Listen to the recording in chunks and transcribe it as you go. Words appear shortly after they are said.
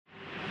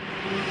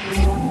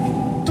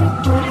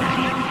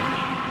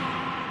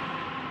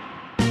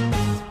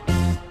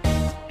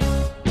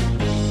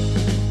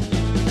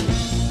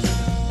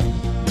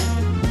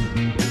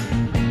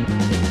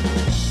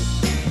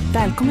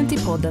Välkommen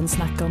till podden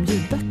Snacka om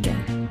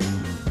ljudböcker.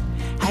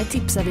 Här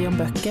tipsar vi om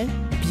böcker,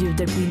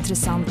 bjuder på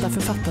intressanta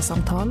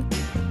författarsamtal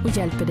och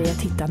hjälper dig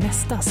att hitta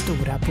nästa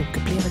stora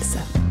bokupplevelse.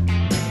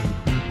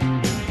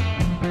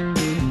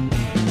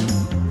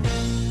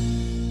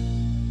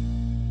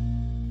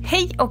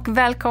 Hej och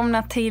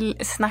välkomna till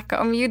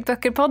Snacka om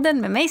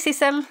ljudböcker-podden med mig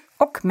Sissel.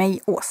 Och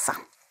mig Åsa.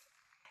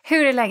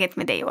 Hur är läget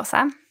med dig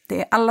Åsa?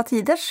 Det är alla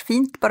tiders,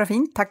 fint, bara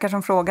fint. Tackar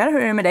som frågar.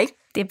 Hur är det med dig?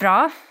 Det är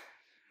bra.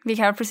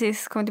 Vi har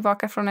precis kommit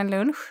tillbaka från en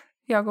lunch,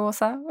 jag och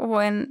Åsa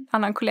och en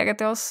annan kollega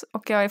till oss.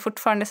 Och jag är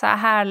fortfarande så här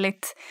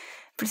härligt,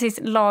 precis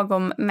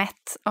lagom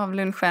mätt av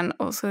lunchen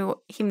och så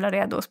himla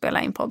redo att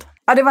spela in podd.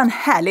 Ja, det var en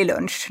härlig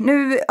lunch.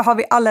 Nu har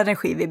vi all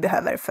energi vi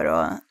behöver för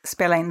att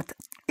spela in ett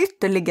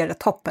ytterligare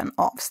toppen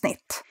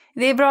avsnitt.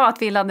 Det är bra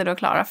att vi är laddade och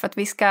klara för att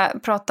vi ska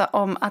prata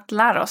om att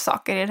lära oss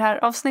saker i det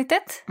här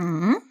avsnittet.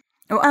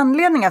 Och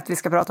anledningen att vi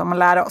ska prata om att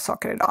lära oss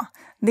saker idag,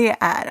 det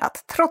är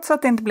att trots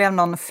att det inte blev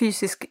någon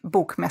fysisk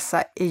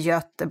bokmässa i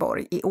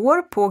Göteborg i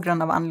år på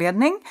grund av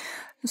anledning,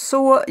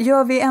 så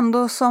gör vi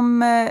ändå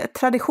som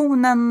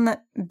traditionen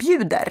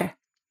bjuder,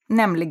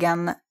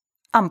 nämligen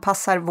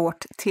anpassar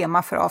vårt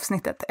tema för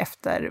avsnittet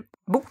efter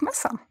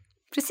bokmässan.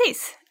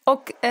 Precis,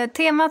 och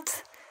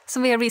temat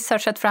som vi har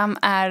researchat fram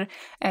är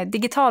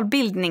digital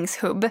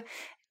bildningshubb.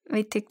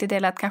 Vi tyckte det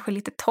lät kanske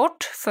lite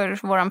torrt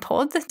för våran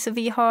podd, så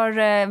vi har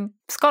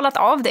skalat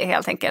av det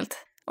helt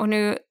enkelt. Och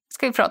nu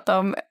ska vi prata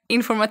om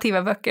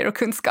informativa böcker och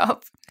kunskap.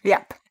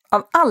 Japp,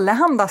 av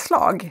allehanda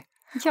slag.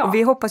 Ja. Och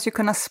vi hoppas ju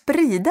kunna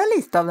sprida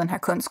lite av den här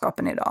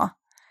kunskapen idag.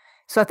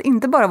 Så att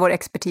inte bara vår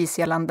expertis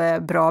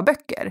gällande bra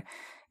böcker,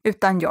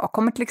 utan jag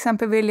kommer till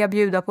exempel vilja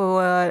bjuda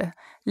på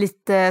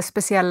lite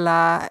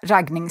speciella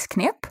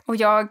raggningsknep. Och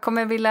jag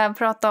kommer vilja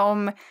prata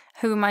om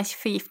hur man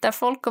förgiftar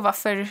folk och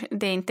varför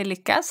det inte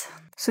lyckas.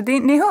 Så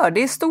ni hör,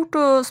 det är stort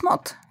och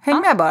smått. Häng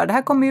med bara, det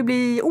här kommer ju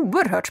bli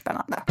oerhört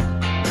spännande.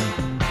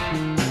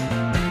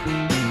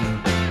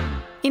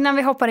 Innan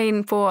vi hoppar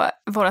in på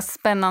våra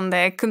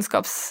spännande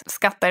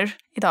kunskapsskatter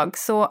idag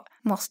så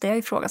måste jag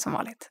ju fråga som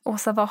vanligt.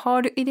 Åsa, vad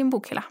har du i din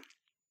bokhylla?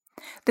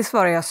 Det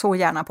svarar jag så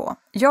gärna på.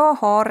 Jag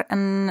har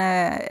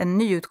en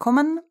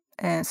nyutkommen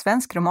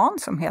svensk roman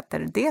som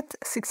heter Det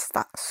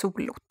sista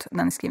solot.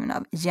 Den är skriven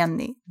av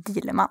Jenny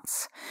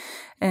Dilemans.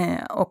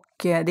 Och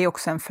det är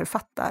också en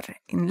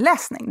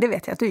författarinläsning. Det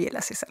vet jag att du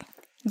gillar, Sissel.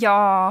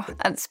 Ja,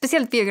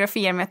 speciellt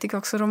biografier, men jag tycker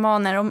också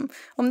romaner.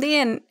 Om det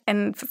är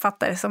en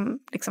författare som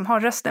liksom har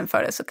rösten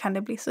för det så kan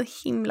det bli så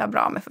himla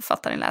bra med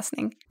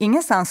författarinläsning.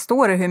 Ingenstans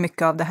står det hur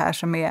mycket av det här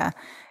som är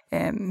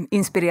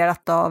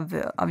inspirerat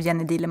av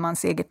Jenny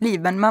Dilemans eget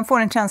liv. Men man får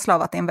en känsla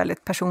av att det är en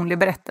väldigt personlig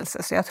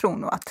berättelse. Så jag tror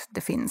nog att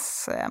det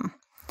finns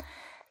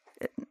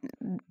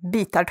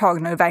bitar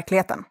tagna ur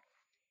verkligheten.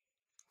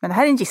 Men det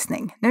här är en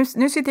gissning.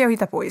 Nu sitter jag och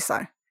hittar på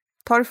gissar.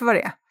 Ta det för vad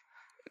det är.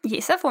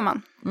 Gissa får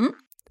man.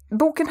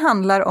 Boken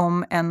handlar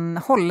om en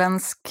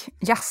holländsk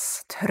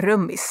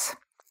jazztrummis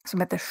som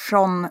heter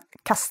John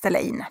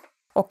Kastelein.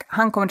 Och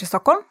han kommer till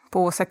Stockholm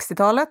på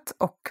 60-talet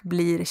och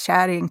blir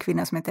kär i en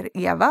kvinna som heter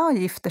Eva och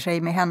gifter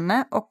sig med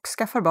henne och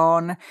skaffar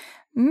barn.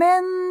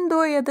 Men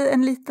då är det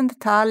en liten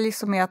detalj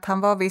som är att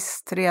han var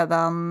visst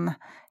redan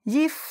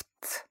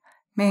gift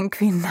med en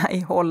kvinna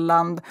i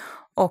Holland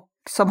och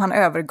som han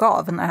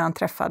övergav när han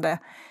träffade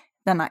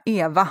denna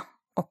Eva.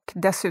 Och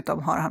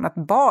dessutom har han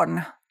ett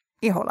barn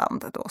i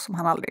Holland då som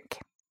han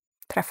aldrig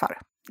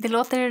träffar. Det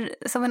låter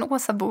som en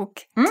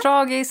Åsa-bok.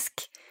 Tragisk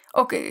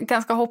och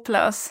ganska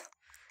hopplös.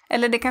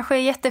 Eller det kanske är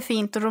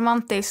jättefint och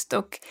romantiskt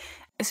och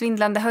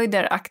svindlande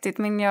höjderaktigt,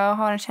 men jag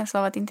har en känsla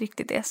av att det inte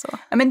riktigt är så.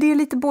 Ja, men det är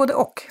lite både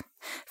och.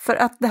 För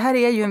att det här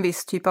är ju en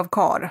viss typ av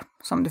kar,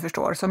 som du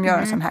förstår, som gör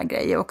en sån här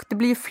grej. Och det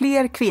blir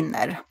fler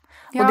kvinnor.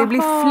 Jaha. Och det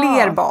blir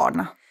fler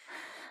barn.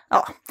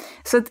 Ja,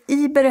 så att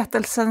i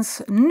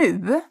berättelsens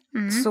nu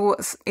så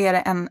är det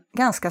en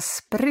ganska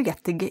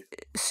spretig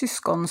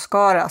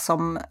syskonskara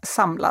som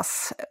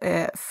samlas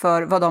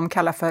för vad de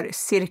kallar för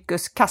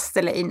Cirkus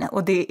Kastelein.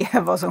 Och det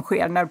är vad som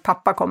sker när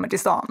pappa kommer till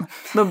stan.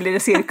 Då blir det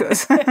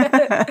cirkus.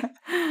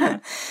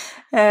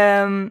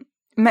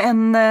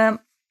 Men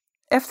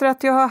efter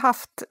att jag har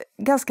haft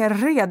ganska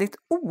redigt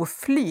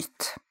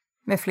oflyt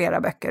med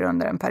flera böcker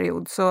under en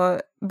period så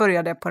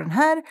började jag på den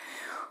här.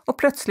 Och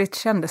plötsligt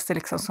kändes det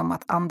liksom som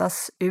att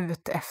andas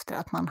ut efter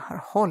att man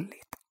har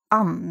hållit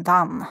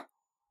andan.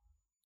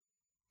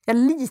 Jag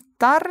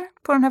litar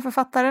på den här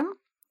författaren.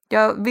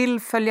 Jag vill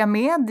följa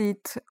med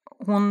dit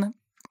hon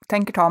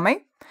tänker ta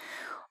mig.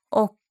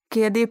 Och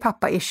det är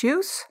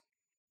pappa-issues.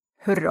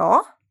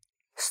 Hurra!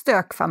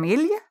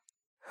 Stökfamilj.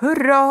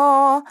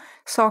 Hurra!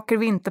 Saker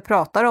vi inte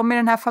pratar om i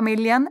den här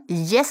familjen.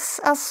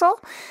 Yes, alltså.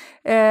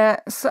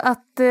 Så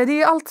att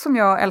det är allt som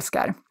jag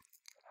älskar.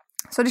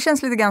 Så det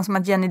känns lite grann som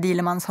att Jenny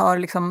Dilemans har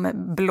liksom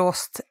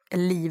blåst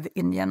liv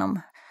in genom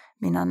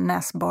mina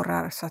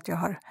näsborrar så att jag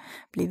har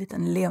blivit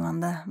en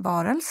levande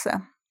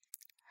varelse.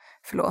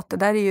 Förlåt, det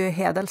där är ju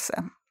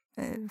hedelse.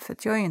 För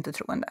att jag är ju inte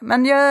troende.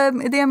 Men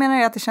det jag menar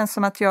är att det känns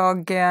som att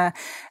jag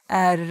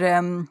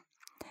är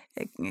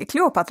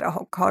Kleopatra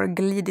och har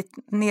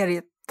glidit ner i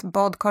ett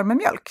badkar med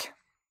mjölk.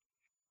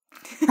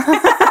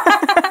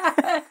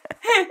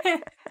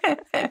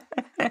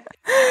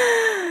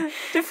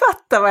 Du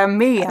fattar vad jag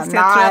menar. Alltså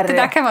jag tror att det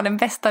där kan vara den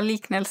bästa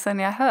liknelsen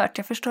jag har hört.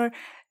 Jag förstår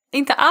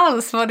inte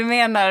alls vad du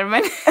menar,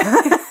 men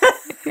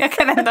jag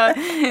kan ändå...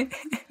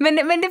 Men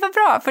det var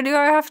bra, för du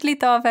har ju haft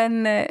lite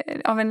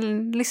av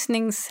en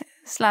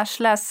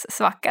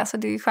lyssnings/lässvacka, så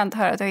det är ju skönt att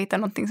höra att du har hittat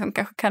någonting som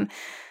kanske kan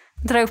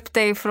dra upp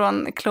dig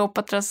från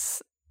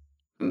Kleopatras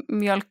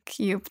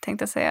mjölkdjup,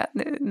 tänkte jag säga.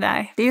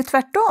 Nej. Det är ju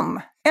tvärtom.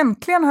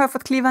 Äntligen har jag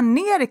fått kliva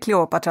ner i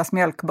Kleopatras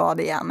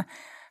mjölkbad igen.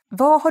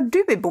 Vad har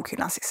du i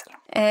bokhyllan, Sissel?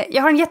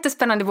 Jag har en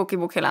jättespännande bok i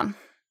bokhyllan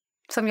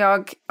som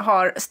jag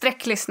har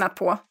sträcklyssnat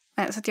på.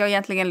 Så att jag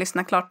egentligen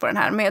lyssnat klart på den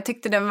här. Men jag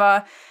tyckte den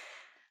var...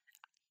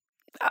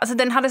 Alltså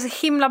den hade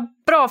så himla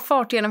bra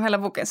fart genom hela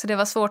boken, så det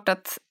var svårt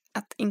att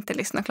inte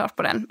lyssna klart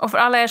på den. Och för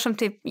alla er som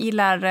typ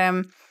gillar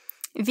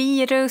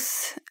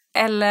virus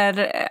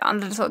eller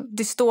andra så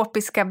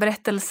dystopiska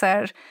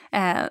berättelser,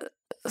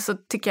 så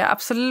tycker jag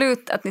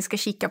absolut att ni ska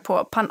kika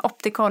på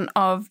Panopticon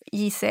av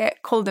J.C.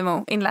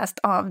 Koldemo, inläst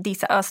av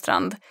Disa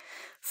Östrand.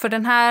 För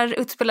den här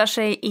utspelar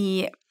sig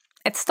i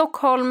ett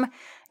Stockholm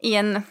i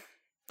en,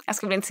 jag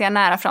skulle inte säga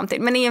nära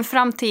framtid, men i en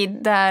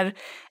framtid där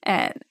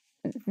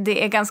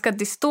det är ganska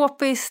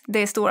dystopiskt. Det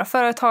är stora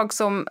företag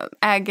som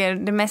äger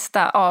det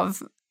mesta av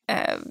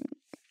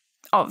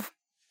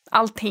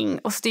allting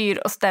och styr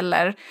och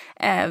ställer,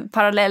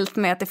 parallellt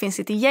med att det finns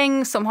ett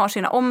gäng som har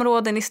sina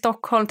områden i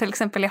Stockholm. Till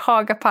exempel i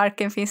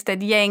Hagaparken finns det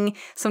ett gäng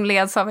som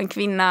leds av en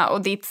kvinna,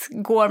 och dit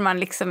går man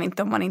liksom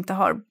inte om man inte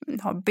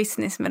har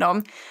business med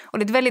dem. Och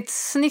det är ett väldigt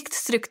snyggt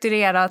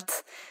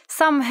strukturerat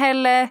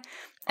samhälle.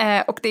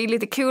 Och det är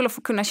lite kul att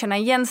få kunna känna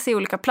igen sig i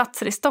olika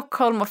platser i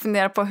Stockholm och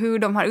fundera på hur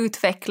de har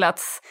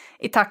utvecklats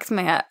i takt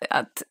med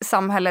att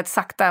samhället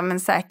sakta men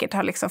säkert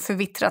har liksom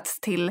förvittrats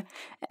till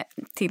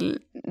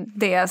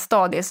det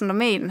stadie som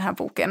de är i den här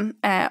boken.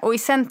 Och i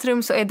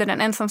centrum så är det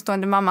den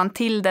ensamstående mamman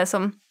Tilde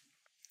som,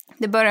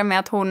 det börjar med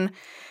att hon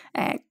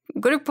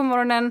går upp på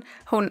morgonen,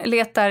 hon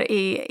letar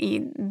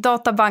i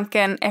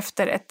databanken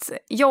efter ett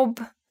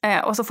jobb,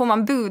 och så får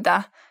man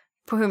buda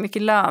på hur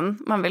mycket lön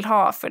man vill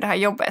ha för det här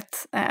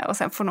jobbet, och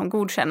sen får någon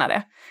godkänna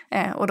det,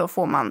 och då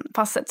får man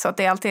passet. Så att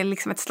det är alltid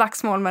liksom ett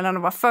slagsmål mellan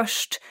att vara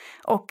först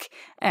och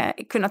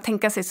kunna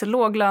tänka sig så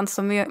låg lön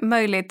som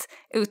möjligt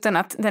utan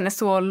att den är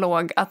så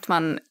låg att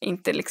man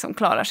inte liksom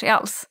klarar sig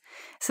alls.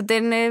 Så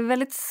den är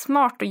väldigt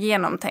smart och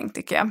genomtänkt,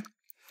 tycker jag.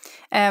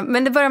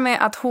 Men det börjar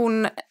med att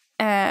hon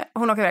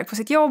åker iväg på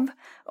sitt jobb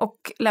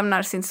och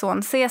lämnar sin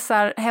son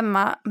Caesar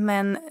hemma,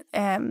 men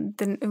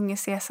den unge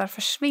Caesar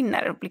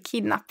försvinner och blir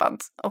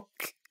kidnappad. Och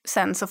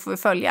sen så får vi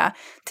följa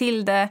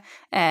Tilde,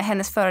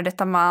 hennes före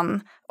detta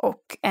man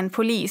och en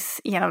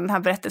polis genom den här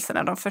berättelsen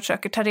när de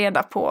försöker ta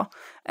reda på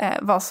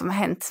vad som har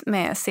hänt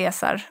med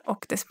Caesar,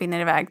 och det spinner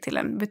iväg till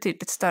en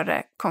betydligt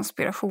större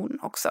konspiration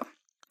också.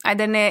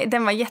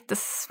 Den var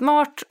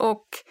jättesmart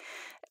och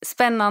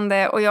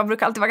spännande, och jag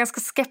brukar alltid vara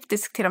ganska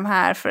skeptisk till de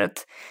här för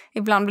att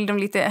ibland blir de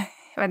lite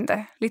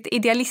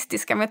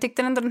idealistiska, men jag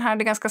tyckte ändå den här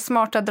hade ganska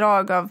smarta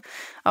drag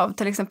av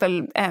till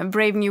exempel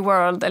Brave New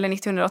World eller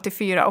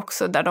 1984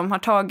 också, där de har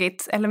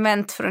tagit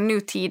element från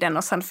nutiden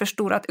och sen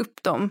förstorat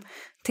upp dem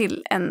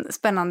till en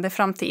spännande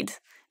framtid.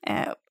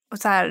 Och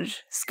så här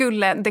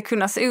skulle det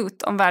kunna se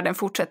ut om världen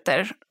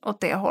fortsätter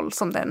åt det håll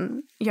som den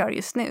gör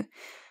just nu.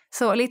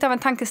 Så lite av en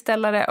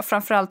tankeställare och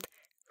framförallt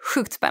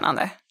sjukt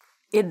spännande.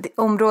 Är det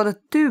området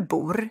du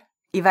bor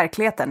i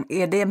verkligheten,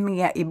 är det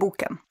med i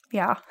boken?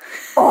 Ja,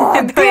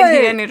 då är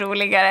det ju ännu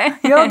roligare.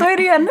 Ja, då är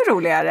det ju ännu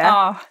roligare.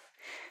 Ja.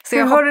 Så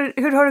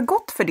hur har det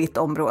gått för ditt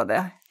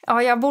område?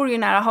 Ja, jag bor ju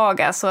nära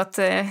Haga, så att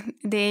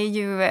det är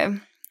ju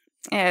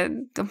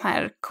de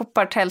här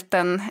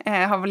koppartälten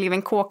har blivit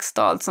en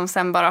kåkstad som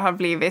sen bara har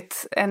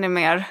blivit ännu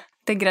mer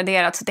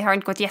degraderat, så det har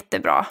inte gått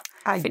jättebra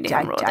för det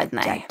området.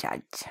 Nej.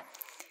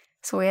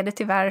 Så är det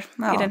tyvärr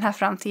i den här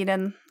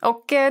framtiden.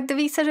 Och det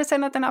visar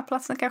sig att den här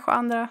platsen kanske har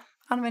andra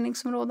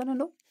användningsområden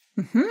ändå.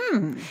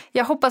 Mm-hmm.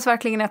 Jag hoppas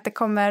verkligen att det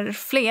kommer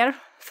fler,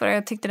 för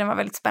jag tyckte den var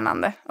väldigt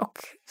spännande. Och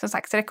som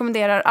sagt, jag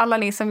rekommenderar alla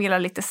ni som gillar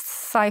lite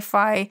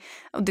sci-fi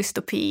och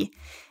dystopi,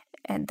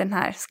 den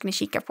här ska ni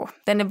kika på.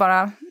 Den är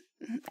bara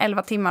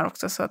 11 timmar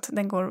också, så att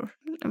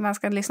man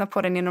ska lyssna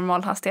på den i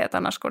normal hastighet,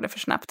 annars går det för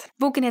snabbt.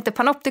 Boken heter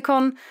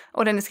Panopticon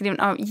och den är skriven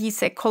av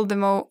J.C.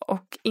 Koldemo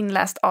och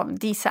inläst av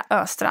Disa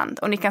Östrand.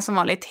 Och ni kan som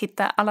vanligt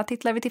hitta alla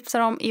titlar vi tipsar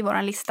om i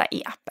vår lista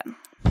i appen.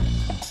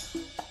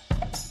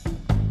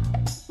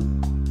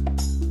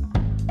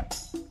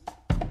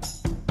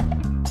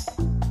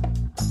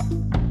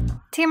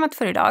 Temat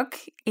för idag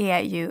är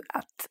ju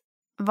att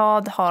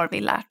vad har vi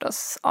lärt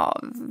oss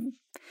av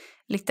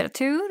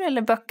litteratur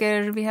eller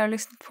böcker vi har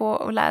lyssnat på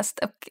och läst,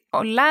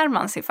 och lär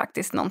man sig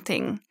faktiskt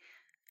någonting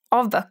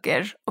av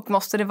böcker, och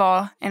måste det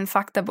vara en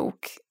faktabok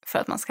för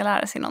att man ska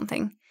lära sig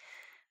någonting?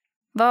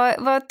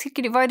 Vad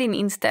tycker du, vad är din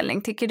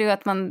inställning? Tycker du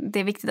att det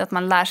är viktigt att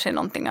man lär sig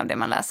någonting av det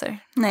man läser?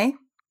 Nej.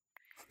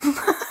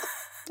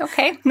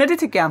 Okej. Nej, det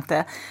tycker jag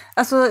inte.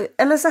 Alltså,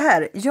 eller så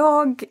här,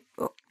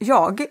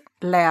 jag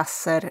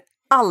läser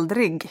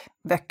aldrig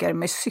böcker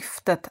med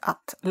syftet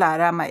att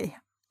lära mig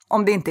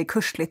om det inte är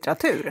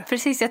kurslitteratur.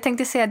 Precis, jag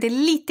tänkte säga att det är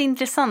lite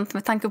intressant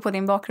med tanke på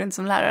din bakgrund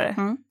som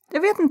lärare.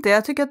 Jag vet inte,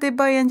 jag tycker att det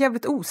bara är en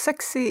jävligt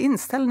osexig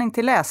inställning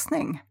till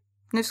läsning.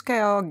 Nu ska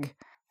jag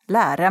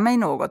lära mig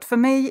något. För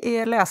mig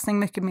är läsning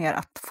mycket mer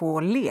att få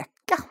leka.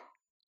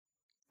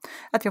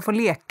 Att jag får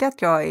leka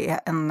att jag är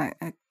en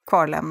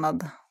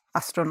kvarlämnad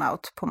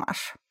astronaut på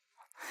Mars.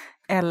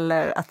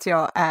 Eller att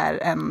jag är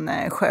en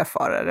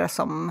sjöfarare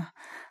som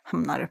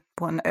hamnar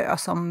på en ö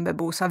som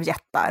bebos av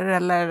jättar.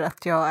 Eller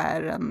att jag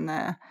är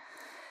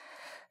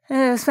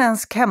en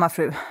svensk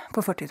hemmafru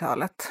på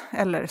 40-talet.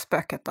 Eller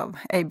spöket av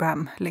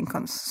Abraham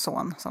Lincolns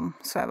son som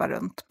svävar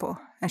runt på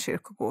en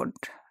kyrkogård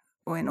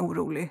och en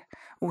orolig,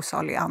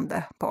 osalig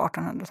ande på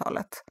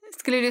 1800-talet.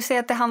 Skulle du säga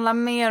att det handlar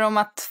mer om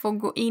att få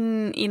gå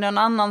in i någon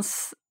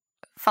annans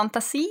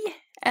fantasi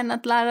än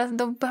att lära?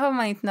 Då behöver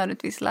man inte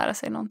nödvändigtvis lära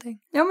sig någonting.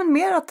 Ja, men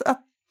mer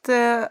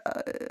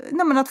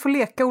att få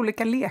leka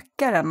olika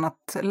lekar än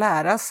att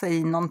lära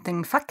sig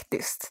någonting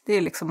faktiskt. Det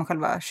är liksom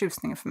själva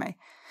tjusningen för mig.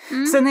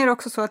 Sen är det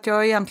också så att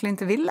jag egentligen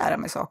inte vill lära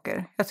mig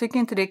saker. Jag tycker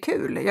inte det är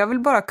kul. Jag vill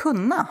bara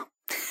kunna.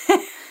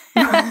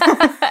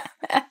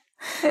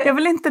 Jag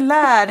vill inte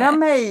lära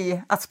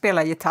mig att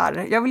spela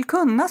gitarr. Jag vill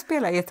kunna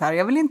spela gitarr.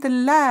 Jag vill inte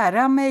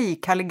lära mig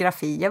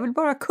kalligrafi. Jag vill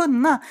bara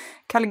kunna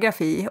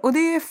kalligrafi. Och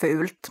det är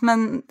fult,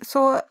 men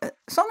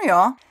sån är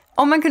jag.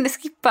 Om man kunde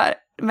skippa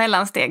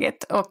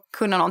mellansteget och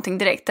kunna någonting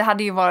direkt, det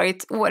hade ju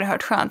varit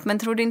oerhört skönt. Men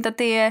tror du inte att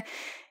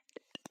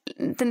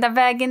den där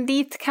vägen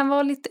dit kan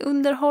vara lite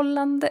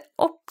underhållande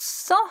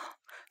också?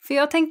 För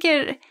jag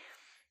tänker...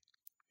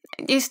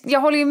 jag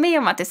håller ju med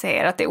om att det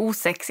säger att det är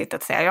osexigt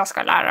att säga jag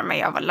ska lära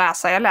mig av att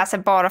läsa. Jag läser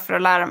bara för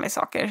att lära mig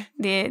saker.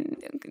 Det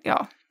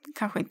är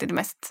kanske inte det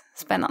mest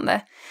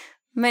spännande.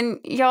 Men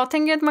jag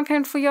tänker att man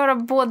kan få göra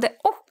både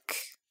och.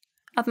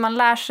 Att man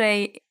lär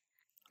sig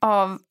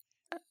av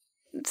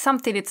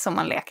samtidigt som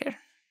man leker.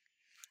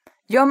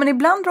 Ja, men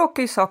ibland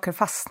råkar ju saker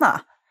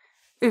fastna.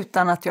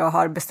 Utan att jag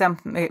har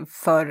bestämt mig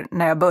för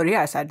när jag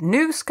börjar. Så här,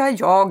 nu ska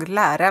jag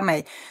lära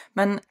mig.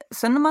 Men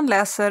sen när man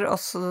läser och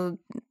så...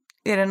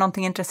 är det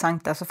någonting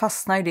intressant där så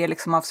fastnar ju det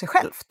liksom av sig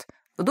självt.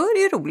 Och då är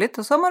det ju roligt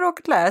och så har man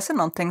råkat lära sig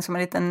någonting som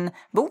en liten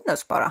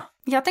bonus bara.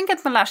 Jag tänker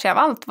att man lär sig av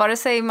allt, vare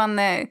sig man...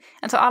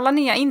 Alltså alla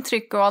nya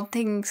intryck och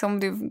allting som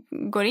du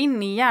går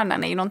in i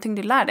hjärnan är ju någonting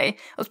du lär dig.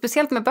 Och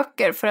speciellt med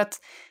böcker, för att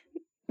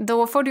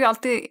då får du ju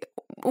alltid,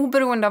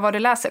 oberoende av vad du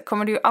läser,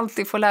 kommer du ju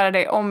alltid få lära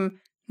dig om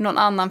någon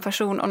annan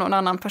person och någon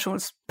annan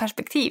persons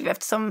perspektiv.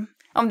 Eftersom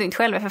om du inte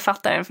själv är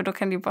författaren, för då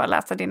kan du bara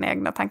läsa dina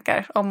egna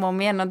tankar om och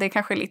om igen. Och det är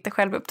kanske lite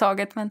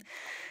självupptaget, men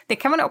det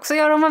kan man också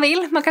göra om man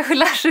vill. Man kanske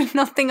lär sig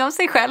någonting om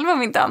sig själv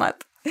om inte annat.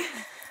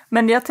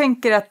 Men jag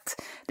tänker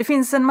att det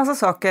finns en massa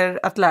saker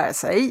att lära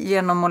sig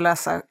genom att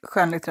läsa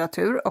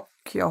skönlitteratur och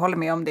jag håller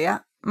med om det.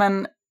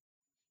 Men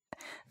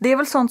det är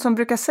väl sånt som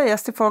brukar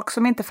sägas till folk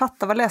som inte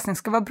fattar vad läsning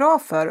ska vara bra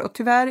för. Och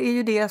tyvärr är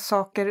ju det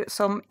saker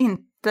som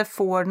inte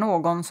får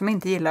någon som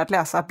inte gillar att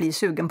läsa att bli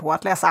sugen på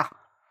att läsa.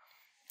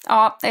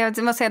 Ja,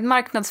 jag måste säga att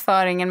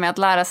marknadsföringen med att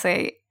lära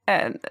sig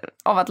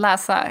av att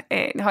läsa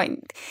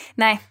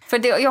nej,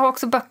 för jag har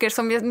också böcker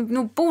som jag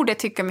nog borde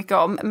tycka mycket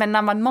om, men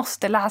när man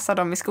måste läsa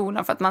dem i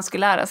skolan för att man ska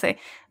lära sig,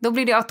 då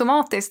blir det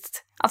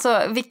automatiskt,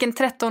 alltså vilken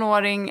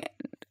 13-åring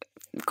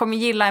kommer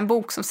gilla en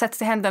bok som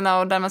sätts i händerna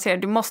och där man säger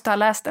du måste ha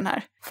läst den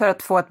här. För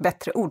att få ett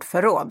bättre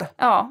ordförråd.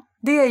 Ja.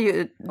 Det är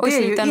ju... Och i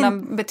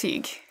slutändan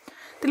betyg.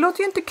 Det låter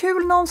ju inte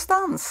kul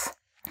någonstans.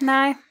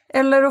 Nej.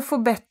 Eller att få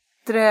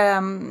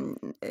bättre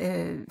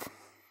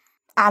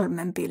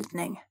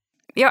allmänbildning.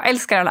 Jag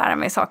älskar att lära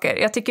mig saker.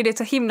 Jag tycker det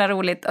är så himla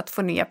roligt att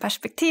få nya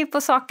perspektiv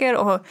på saker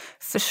och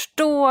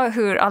förstå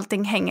hur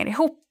allting hänger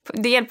ihop.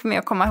 Det hjälper mig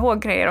att komma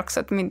ihåg grejer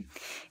också.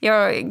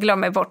 Jag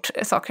glömmer bort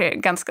saker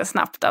ganska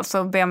snabbt.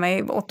 Alltså be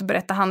mig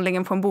återberätta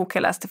handlingen på en bok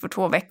jag läste för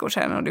 2 veckor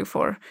sedan och du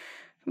får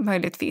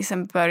möjligtvis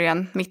en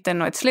början,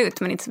 mitten och ett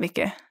slut, men inte så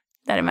mycket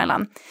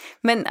däremellan.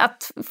 Men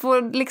att få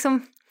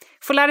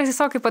lära sig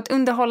saker på ett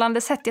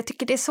underhållande sätt, jag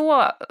tycker det är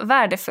så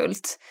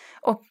värdefullt.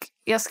 Och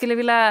jag skulle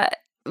vilja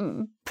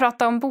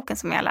prata om boken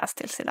som jag läst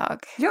tills idag.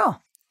 Ja.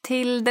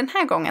 Till den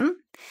här gången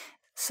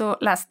så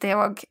läste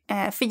jag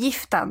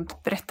Förgiftad,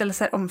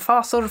 berättelser om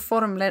fasor,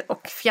 formler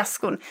och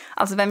fiaskon.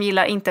 Alltså vem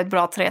gillar inte ett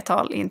bra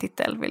 3-tal i en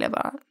titel, vill jag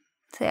bara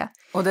säga.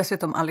 Och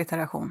dessutom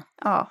allitteration.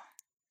 Ja,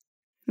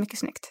 mycket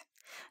snyggt.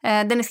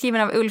 Den är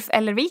skriven av Ulf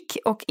Ellervik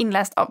och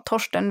inläst av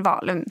Torsten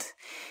Wahlund.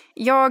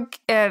 Jag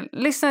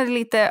lyssnade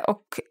lite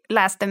och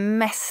läste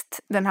mest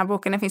den här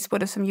boken. Den finns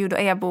både som ljud- och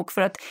e-bok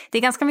för att det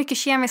är ganska mycket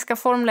kemiska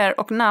formler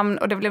och namn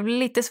och det blev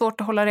lite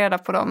svårt att hålla reda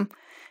på dem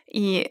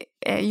i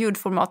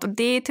ljudformat. Och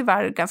det är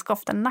tyvärr ganska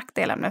ofta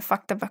nackdelen med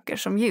faktaböcker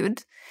som ljud.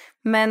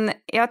 Men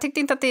jag tyckte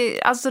inte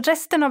att alltså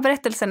resten av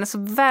berättelsen är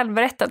så väl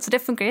berättad så det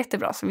funkar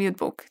jättebra som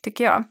ljudbok,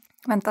 tycker jag.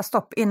 Vänta,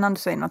 stopp, innan du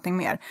säger någonting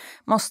mer.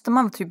 Måste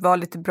man typ vara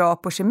lite bra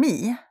på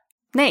kemi?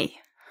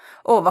 Nej.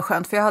 Vad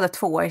skönt, för jag hade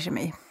 2 i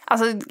kemi.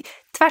 Alltså,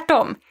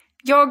 tvärtom.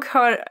 Jag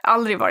har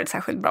aldrig varit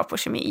särskilt bra på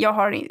kemi. Jag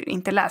har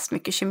inte läst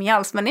mycket kemi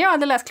alls, men när jag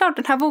hade läst klart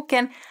den här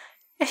boken,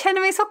 jag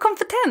kände mig så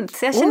kompetent.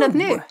 Så jag kände att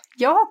nu,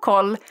 jag har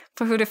koll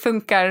på hur det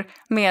funkar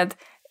med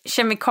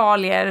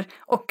kemikalier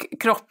och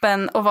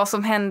kroppen och vad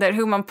som händer,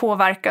 hur man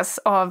påverkas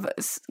av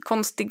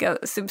konstiga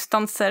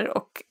substanser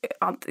och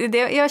allt.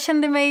 Jag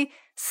kände mig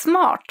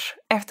smart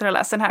efter att ha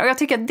läst den här och jag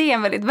tycker att det är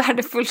en väldigt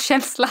värdefull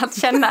känsla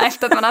att känna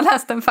efter att man har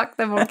läst en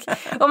faktabok.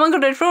 Om man går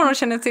därifrån och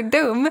känner sig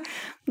dum,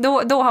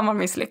 då har man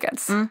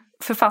misslyckats.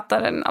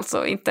 Författaren,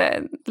 alltså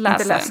inte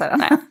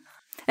läsaren.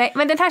 Nej,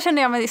 men den här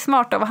kände jag mig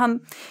smart av.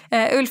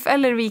 Ulf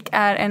Ellervik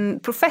är en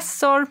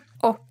professor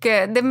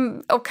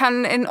och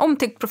han är en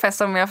omtyckt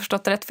professor om jag har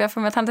förstått det rätt, för jag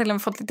får med att han till och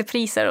med fått lite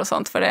priser och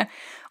sånt för det.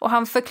 Och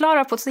han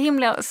förklarar på ett så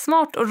himla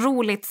smart och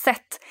roligt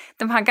sätt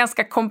de här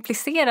ganska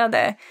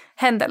komplicerade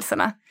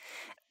händelserna.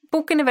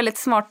 Boken är väldigt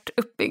smart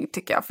uppbyggd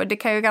tycker jag, för det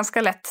kan ju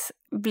ganska lätt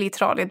bli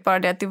tradigt, bara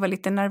det att du var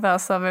lite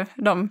nervös över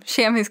de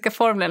kemiska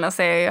formlerna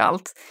säger ju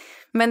allt.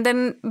 Men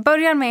den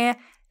börjar med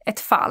ett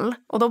fall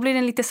och då blir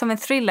den lite som en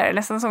thriller,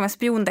 nästan som en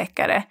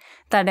spiondeckare,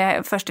 där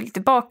det först är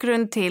lite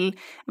bakgrund till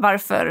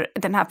varför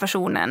den här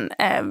personen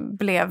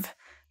blev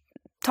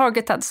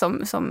targetad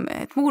som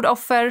ett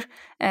mordoffer,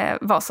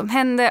 vad som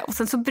hände, och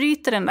sen så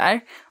bryter den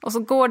där och så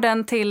går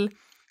den till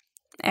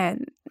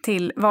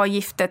var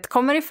giftet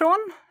kommer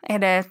ifrån. Är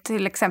det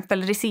till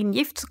exempel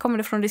resingift så kommer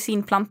det från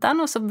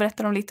resinplantan och så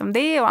berättar de lite om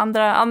det och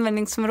andra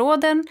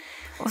användningsområden.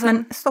 Och sen...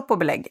 Men stopp och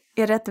belägg,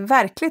 är det ett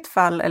verkligt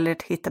fall eller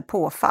ett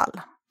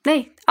hittepåfall?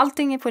 Nej,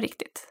 allting är på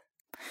riktigt.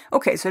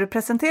 Okej, så det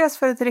presenteras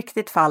för ett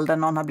riktigt fall där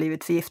någon har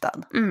blivit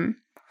förgiftad.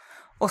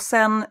 Och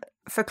sen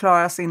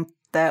förklaras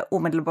inte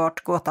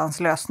omedelbart gåtans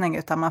lösning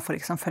utan man får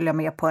liksom följa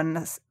med på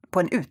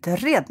en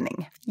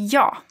utredning.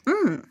 Ja,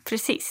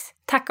 precis.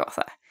 Tack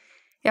Åsa.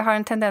 Jag har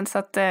en tendens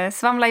att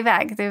svamla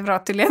iväg. Det är bra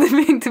att du leder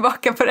mig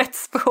tillbaka på rätt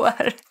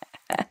spår.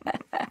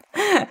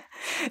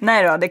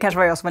 Nej då, det kanske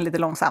var jag som var lite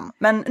långsam.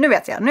 Men nu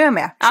vet jag, nu är jag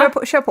med.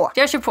 Kör på.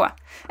 Jag kör på.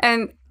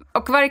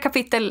 Och varje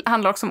kapitel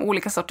handlar också om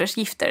olika sorters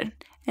gifter.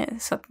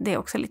 Så att det är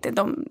också lite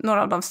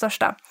några av de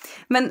största.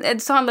 Men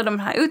så handlar det om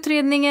den här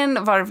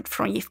utredningen,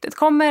 varifrån giftet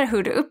kommer,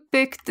 hur det är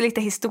uppbyggt,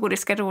 lite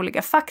historiska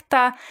roliga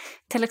fakta.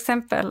 Till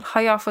exempel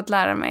har jag fått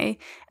lära mig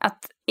att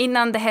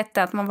innan det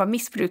hette att man var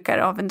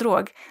missbrukare av en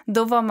drog,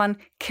 då var man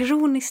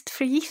kroniskt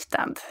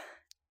förgiftad.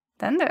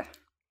 Den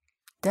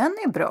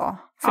är bra,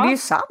 för det är ju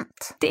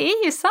sant. Det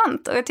är ju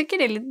sant och jag tycker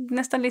det är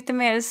nästan lite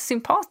mer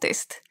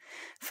sympatiskt.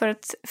 För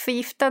att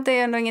förgiftad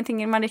är ändå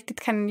ingenting man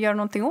riktigt kan göra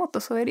någonting åt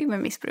och så är det ju med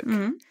missbruk.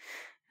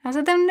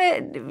 Alltså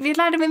vi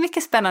lärde mig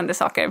mycket spännande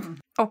saker.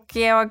 Och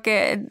jag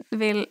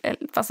vill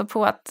passa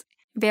på att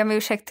be om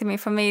ursäkt till min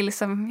familj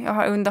som jag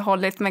har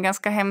underhållit med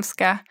ganska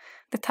hemska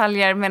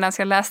detaljer medan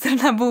jag läste den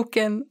här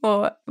boken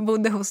och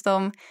bodde hos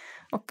dem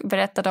och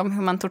berättade om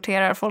hur man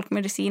torterar folk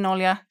med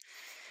resinolja.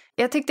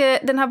 Jag tyckte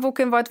den här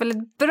boken var ett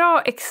väldigt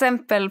bra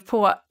exempel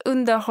på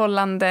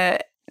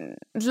underhållande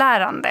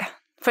lärande.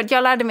 För att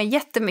jag lärde mig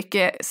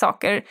jättemycket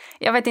saker.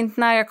 Jag vet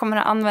inte när jag kommer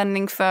ha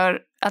användning för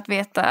att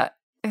veta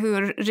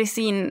hur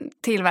resin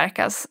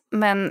tillverkas.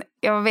 Men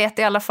jag vet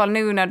i alla fall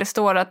nu när det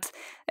står att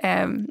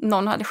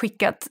någon hade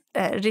skickat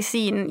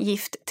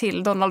resingift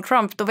till Donald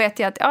Trump. Då vet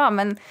jag att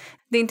men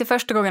det är inte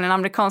första gången en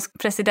amerikansk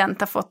president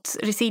har fått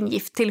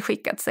resingift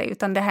tillskickat sig.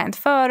 Utan det har hänt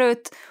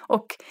förut.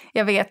 Och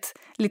jag vet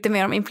lite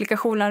mer om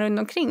implikationerna runt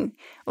omkring.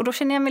 Och då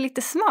känner jag mig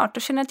lite smart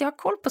och känner att jag har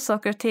koll på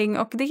saker och ting.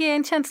 Och det är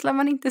en känsla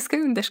man inte ska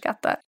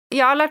underskatta.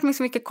 Jag har lärt mig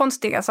så mycket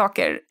konstiga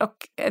saker. Och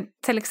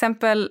till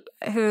exempel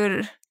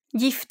hur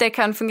gifter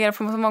kan fungera på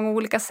så många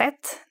olika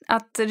sätt.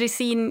 Att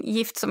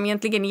resingift som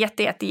egentligen är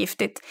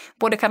jättegiftigt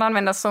både kan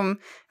användas som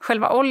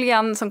själva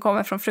oljan som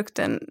kommer från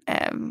frukten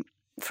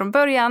från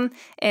början.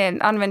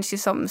 Används ju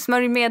som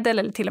smörjmedel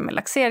eller till och med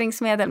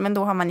laxeringsmedel. Men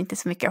då har man inte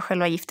så mycket av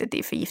själva giftet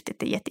i för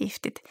giftet är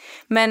jättegiftigt.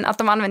 Men att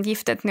de använder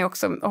giftet nu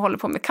också och håller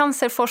på med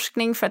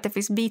cancerforskning för att det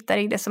finns bitar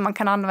i det som man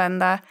kan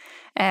använda.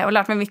 Och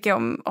lärt mig mycket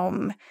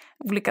om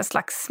olika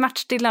slags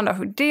smärtstillande och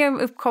hur det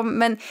uppkom.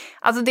 Men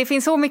alltså, det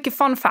finns så mycket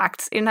fun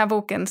facts i den här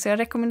boken så jag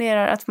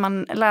rekommenderar att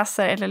man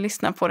läser eller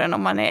lyssnar på den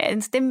om man är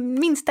ens det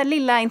minsta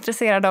lilla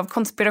intresserad av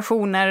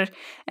konspirationer,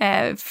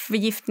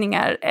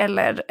 förgiftningar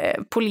eller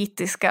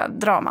politiska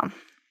draman.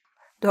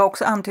 Du har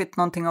också antytt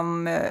någonting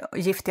om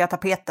giftiga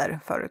tapeter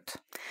förut.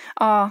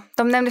 Ja,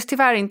 de nämndes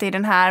tyvärr inte i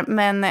den här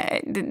men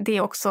det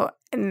är också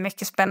en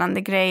mycket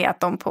spännande grej att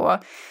de på,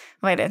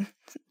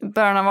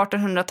 början av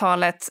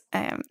 1800-talet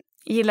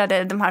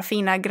gillade de här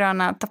fina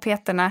gröna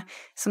tapeterna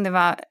som det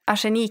var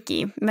arsenik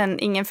i. Men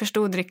ingen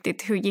förstod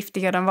riktigt hur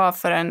giftiga de var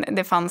förrän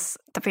det fanns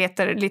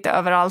tapeter lite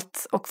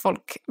överallt och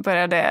folk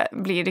började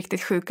bli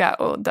riktigt sjuka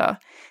och dö.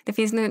 Det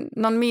finns nu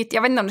någon myt,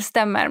 jag vet inte om det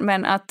stämmer,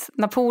 men att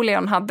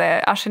Napoleon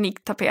hade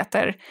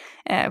arseniktapeter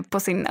på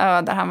sin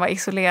ö där han var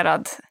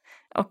isolerad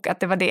och att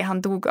det var det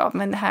han dog av.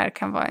 Men det här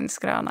kan vara en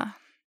skröna.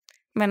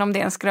 Men om det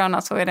är en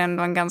skröna så är det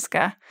ändå en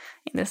ganska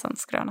intressant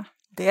skröna.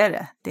 Det är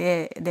det.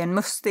 Det är en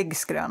mustig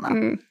skröna.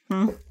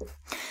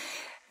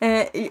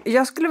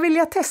 Jag skulle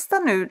vilja testa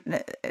nu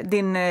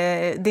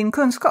din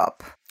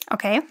kunskap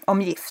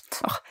om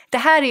gift. Det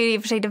här är ju i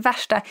och för sig det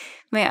värsta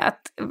med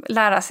att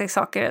lära sig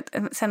saker.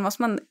 Sen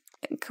måste man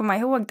komma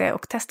ihåg det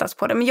och testas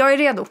på det. Men jag är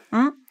redo.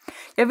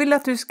 Jag vill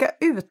att du ska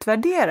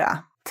utvärdera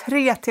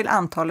 3 till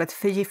antalet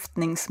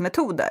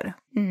förgiftningsmetoder.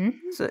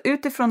 Så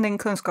utifrån din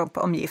kunskap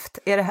om gift,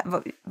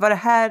 var det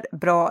här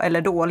bra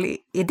eller dålig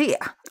idé,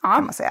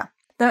 kan man säga.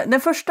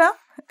 Den första,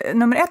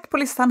 nummer 1 på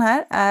listan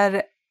här,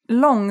 är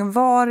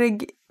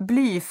långvarig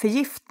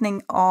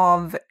blyförgiftning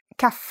av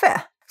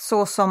kaffe.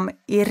 Så som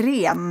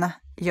Irene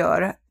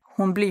gör.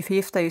 Hon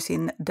blyförgiftar ju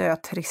sin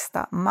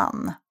dötrista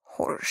man,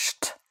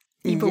 Horst.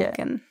 I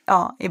boken?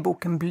 Ja, i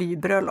boken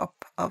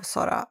Blybröllop av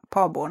Sara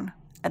Paborn.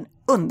 En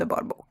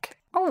underbar bok.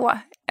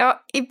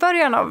 I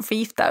början av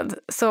Förgiftad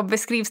så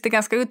beskrivs det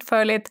ganska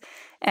utförligt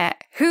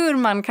hur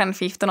man kan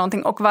förgifta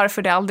någonting och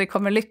varför det aldrig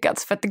kommer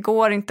lyckas. För att det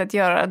går inte att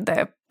göra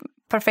det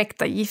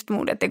perfekta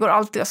giftmordet. Det går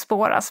alltid att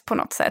spåras på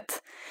något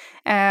sätt.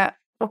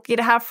 Och i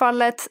det här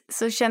fallet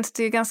så känns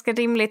det ju ganska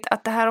rimligt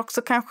att det här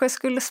också kanske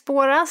skulle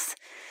spåras.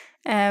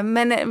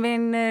 Men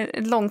en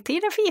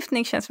långtida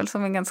förgiftning känns väl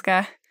som en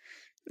ganska...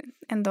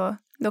 Ändå,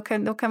 då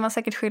kan man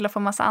säkert skylla på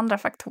en massa andra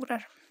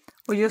faktorer.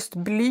 Och just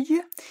bly,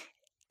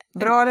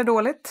 bra eller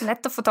dåligt?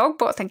 Lätt att få tag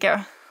på, tänker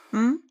jag.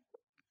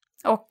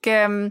 Och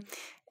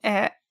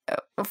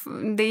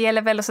det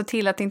gäller väl att se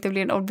till att det inte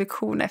blir en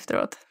obduktion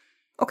efteråt.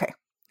 Okej.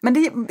 Men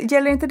det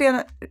gäller inte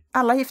det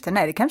alla gifter?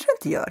 Nej, det kanske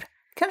inte gör.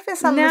 Kanske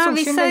finns alldeles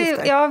osynliga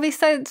gifter.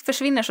 Vissa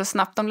försvinner så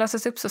snabbt, de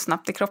löses upp så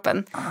snabbt i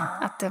kroppen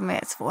att de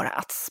är svåra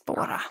att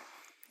spåra.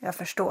 Jag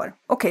förstår.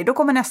 Okej, då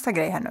kommer nästa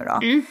grej här nu då.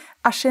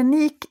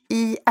 Arsenik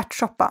i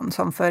ärtsoppan,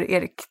 som för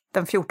Erik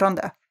den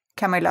 14:e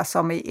kan man ju läsa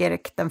om i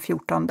Erik den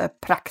 14:e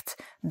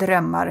Prakt,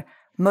 drömmar,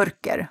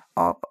 mörker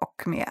av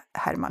och med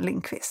Herman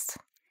Lindqvist.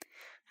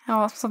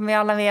 Ja, som vi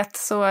alla vet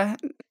så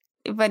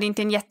var det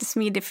inte en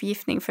jättesmidig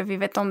förgiftning, för vi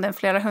vet om den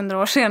flera 100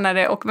 år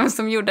senare och vem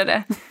som gjorde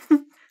det.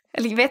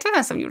 Eller vet vi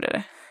vem som gjorde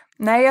det?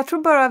 Nej, jag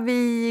tror bara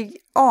vi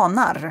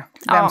anar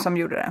vem som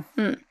gjorde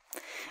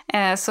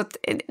det. Så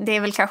det är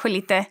väl kanske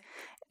lite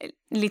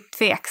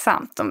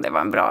tveksamt om det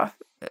var en bra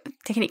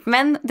teknik.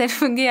 Men det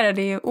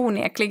fungerade ju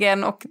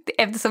onekligen, och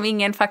eftersom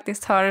ingen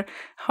faktiskt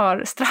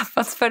har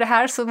straffats för det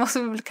här så måste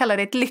vi väl kalla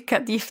det ett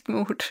lyckat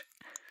giftmord.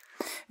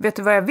 Vet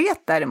du vad jag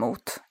vet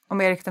däremot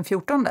om Erik den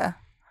 14:e?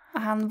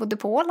 Han bodde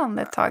på Åland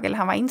ett tag, eller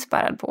han var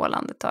inspärrad på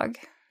Åland ett tag.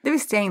 Det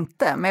visste jag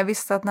inte, men jag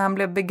visste att när han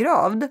blev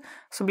begravd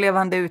så blev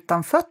han det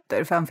utan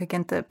fötter, för han fick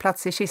inte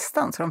plats i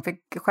kistan, så de fick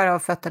skära av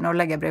fötterna och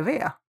lägga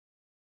bredvid.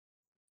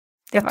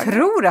 Jag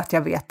tror att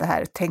jag vet det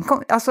här.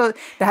 Alltså,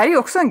 det här är ju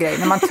också en grej,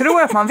 när man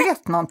tror att man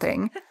vet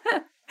någonting.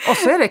 Och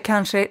så är det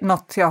kanske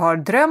något jag har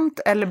drömt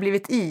eller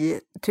blivit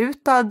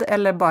itutad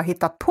eller bara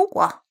hittat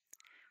på.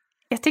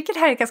 Jag tycker det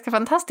här är ganska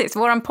fantastiskt.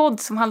 Våran podd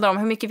som handlar om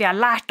hur mycket vi har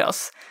lärt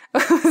oss.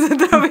 Så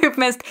drar vi upp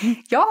mest,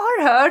 jag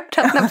har hört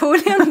att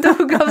Napoleon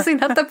dog av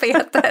sina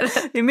tapeter.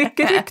 Det är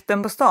mycket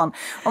rykten på stan.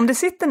 Om det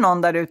sitter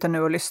någon där ute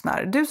nu och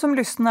lyssnar. Du som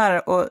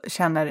lyssnar och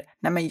känner,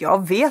 nej men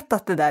jag vet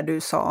att det där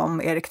du sa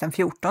om Erik den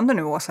 14:e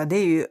nu, Åsa, det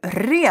är ju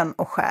ren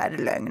och skär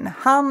lögn.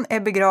 Han är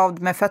begravd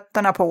med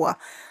fötterna på.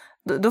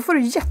 Då får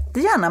du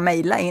jättegärna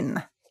mejla in.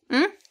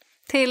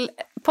 Till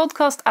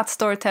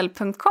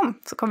podcast@storytel.com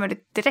så kommer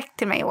det direkt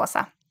till mig,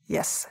 Åsa.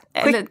 Yes.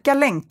 Skicka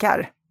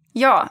länkar.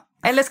 Ja,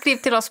 eller skriv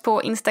till oss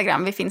på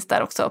Instagram. Vi finns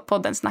där också,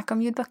 podden Snacka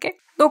om ljudböcker.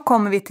 Då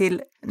kommer vi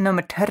till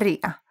nummer 3.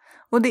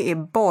 Och det är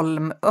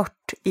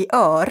bolmört i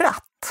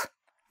örat.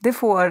 Det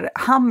får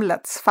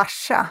Hamlets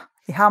farsa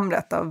i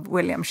Hamlet av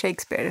William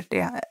Shakespeare. Det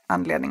är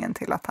anledningen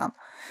till att han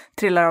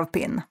trillar av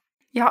pinn.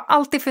 Jag har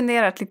alltid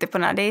funderat lite på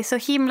det här. Det är så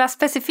himla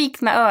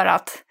specifikt med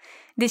örat.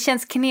 Det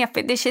känns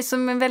knepigt. Det känns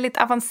som en väldigt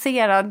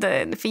avancerad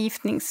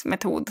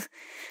förgiftningsmetod.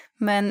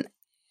 Men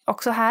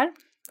också här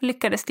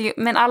lyckades det ju.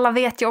 Men alla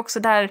vet ju också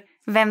där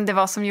vem det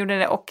var som gjorde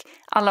det, och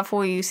alla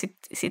får ju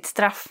sitt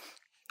straff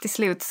till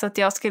slut. Så att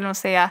jag skulle nog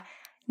säga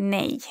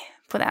nej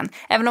på den.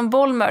 Även om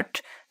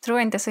bollmört tror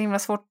jag inte är så himla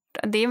svårt.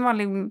 Det är en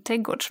vanlig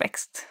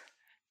trädgårdsväxt.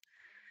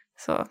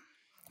 Så.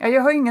 Ja,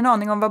 jag har ingen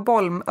aning om vad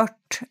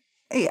bolmört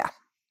är.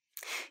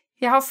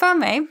 Jag har för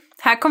mig,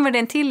 här kommer det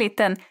en till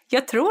liten,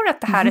 jag tror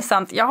att det här är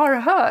sant, jag har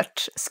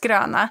hört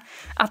skröna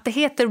att det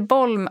heter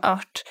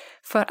bolmört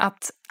för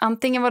att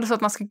antingen var det så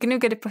att man skulle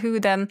gnugga det på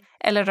huden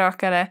eller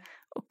röka det,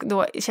 och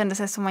då kändes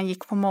det som man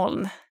gick på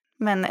moln.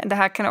 Men det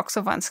här kan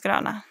också vara en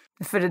skröna.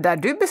 För det där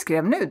du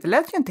beskrev nu, det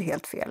lät ju inte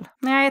helt fel.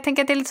 Nej, jag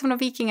tänker att det är lite som när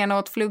vikingarna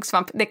åt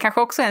flugsvamp. Det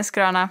kanske också är en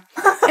skröna.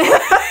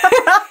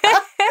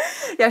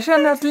 Jag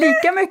känner att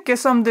lika mycket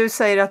som du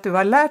säger att du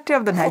har lärt dig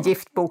av den här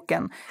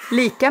giftboken,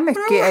 lika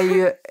mycket är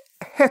ju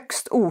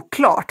högst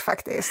oklart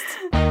faktiskt.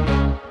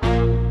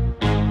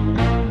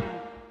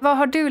 Vad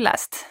har du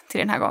läst till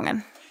den här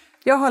gången?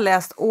 Jag har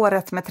läst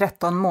Året med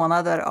 13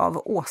 månader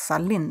av Åsa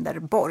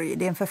Linderborg.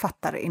 Det är en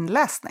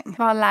författarinläsning.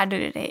 Vad lärde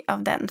du dig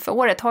av den? För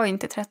året har ju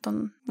inte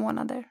 13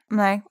 månader.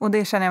 Nej, och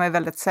det känner jag mig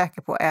väldigt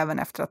säker på även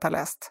efter att ha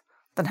läst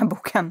den här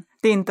boken.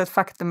 Det är inte ett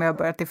faktum jag har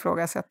börjat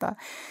ifrågasätta.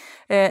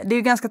 Det är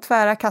ju ganska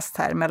tvära kast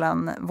här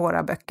mellan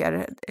våra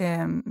böcker.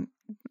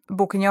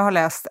 Boken jag har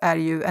läst är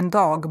ju en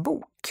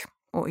dagbok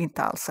och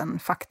inte alls en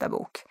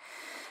faktabok.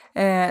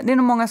 Det är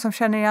nog många som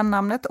känner igen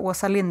namnet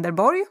Åsa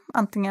Linderborg,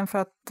 antingen för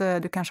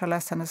att du kanske har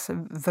läst hennes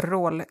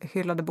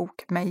vrålhyllade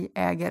bok Mig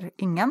äger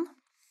ingen,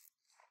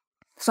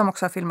 som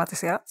också har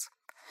filmatiserats.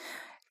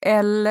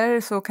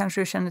 Eller så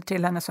kanske du känner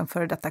till henne som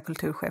före detta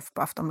kulturchef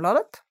på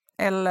Aftonbladet.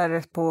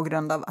 Eller på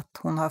grund av att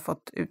hon har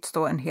fått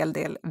utstå en hel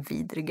del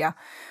vidriga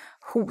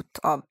hot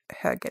av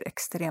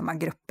högerextrema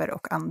grupper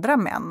och andra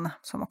män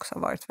som också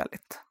har varit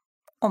väldigt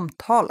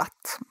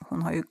omtalat.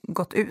 Hon har ju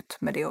gått ut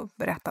med det och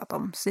berättat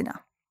om sina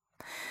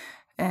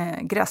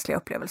gräsliga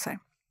upplevelser.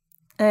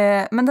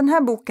 Men den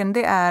här boken,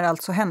 det är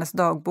alltså hennes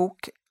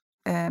dagbok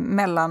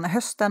mellan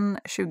hösten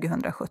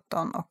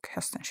 2017 och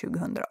hösten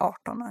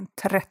 2018. En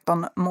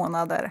 13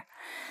 månader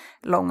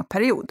lång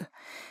period.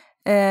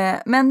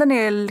 Men den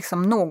är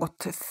liksom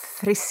något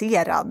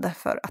friserad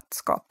för att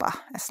skapa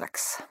en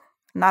slags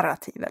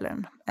narrativ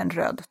eller en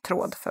röd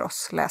tråd för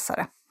oss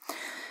läsare.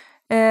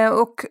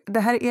 Och det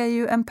här är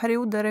ju en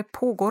period där det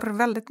pågår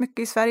väldigt mycket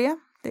i Sverige.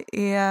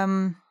 Det är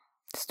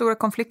stora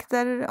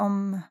konflikter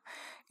om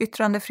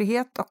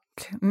yttrandefrihet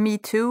och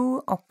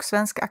MeToo och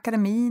Svenska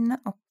Akademin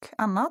och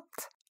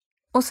annat.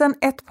 Och sen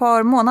ett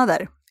par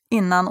månader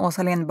innan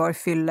Åsa Linderborg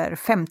fyller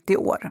 50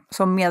 år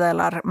så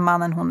meddelar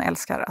mannen hon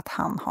älskar att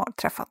han har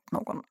träffat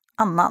någon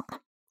annan.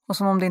 Och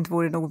som om det inte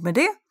vore nog med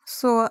det,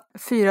 så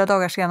 4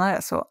 dagar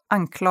senare så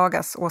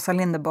anklagas Åsa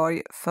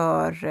Linderborg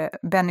för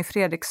Benny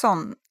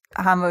Fredriksson.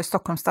 Han var ju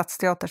Stockholms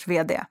stadsteaters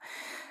vd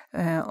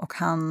och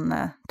han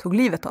tog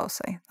livet av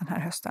sig den här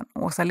hösten.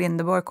 Åsa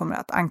Linderborg kommer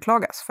att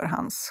anklagas för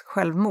hans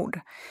självmord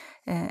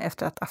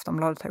efter att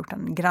Aftonbladet har gjort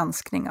en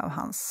granskning av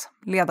hans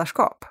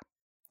ledarskap.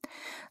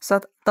 Så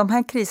att de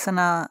här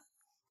kriserna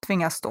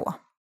tvingas då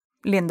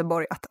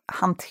Linderborg att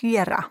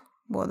hantera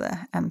både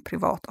en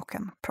privat och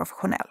en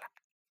professionell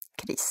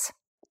kris.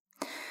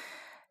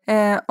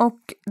 Och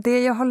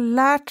det jag har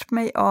lärt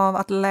mig av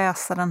att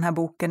läsa den här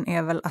boken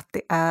är väl att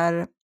det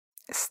är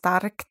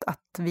starkt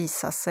att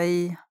visa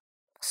sig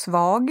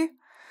svag.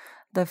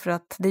 Därför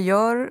att det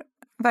gör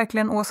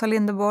verkligen Åsa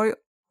Linderborg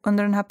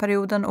under den här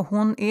perioden och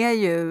hon är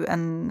ju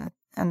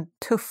en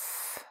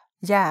tuff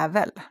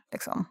jävel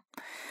liksom.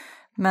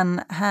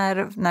 Men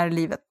här när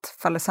livet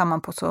faller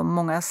samman på så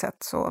många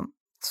sätt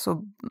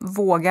så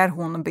vågar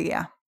hon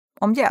be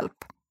om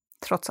hjälp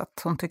trots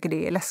att hon tycker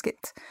det är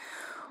läskigt.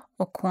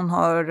 Och hon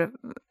har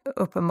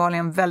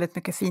uppenbarligen väldigt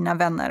mycket fina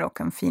vänner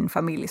och en fin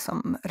familj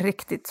som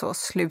riktigt så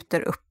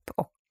sluter upp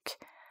och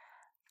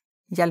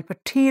hjälper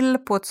till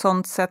på ett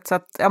sånt sätt så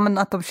att,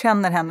 att de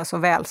känner henne så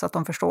väl så att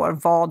de förstår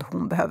vad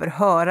hon behöver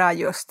höra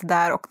just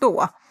där och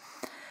då.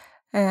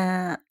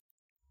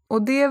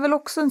 Och det är väl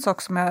också en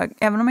sak som jag,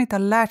 även om jag inte har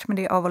lärt mig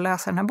det av att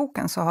läsa den här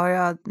boken, så har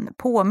jag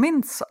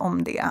påminns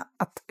om det.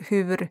 Att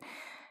hur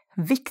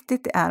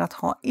viktigt det är att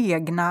ha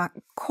egna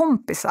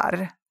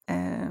kompisar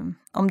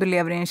om du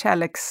lever i en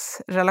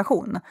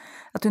kärleksrelation.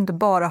 Att du inte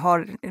bara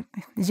har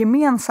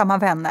gemensamma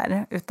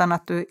vänner utan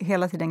att du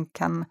hela tiden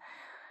kan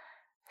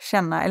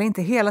känna, eller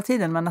inte hela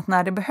tiden men att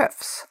när det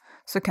behövs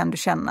så kan du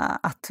känna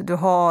att du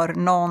har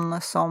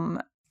någon som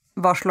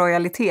vars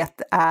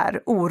lojalitet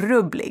är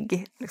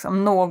orubblig.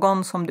 Liksom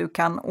någon som du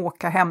kan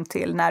åka hem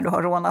till när du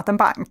har rånat en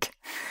bank.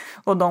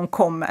 Och de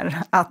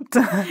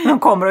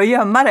kommer att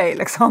gömma dig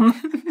liksom.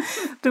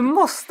 Du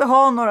måste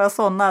ha några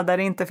sådana där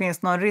det inte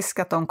finns någon risk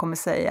att de kommer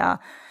säga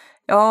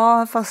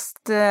ja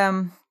fast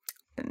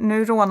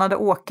nu rånade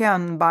Åke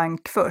en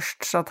bank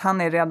först så att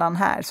han är redan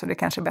här så det är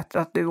kanske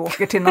bättre att du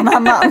åker till någon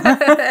annan.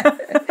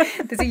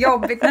 Det är så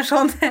jobbigt när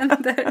sånt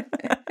händer.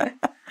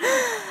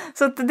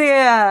 Så att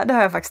det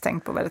har jag faktiskt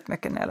tänkt på väldigt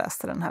mycket när jag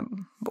läste den här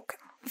boken.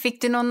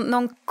 Fick du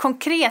någon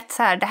konkret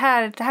så här, det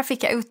här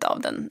fick jag ut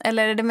av den?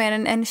 Eller är det mer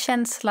en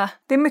känsla?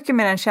 Det är mycket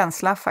mer en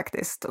känsla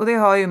faktiskt. Och det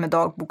har ju med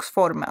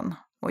dagboksformen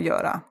att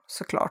göra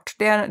såklart.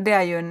 Det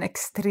är ju en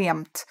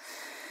extremt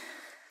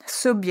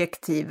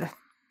subjektiv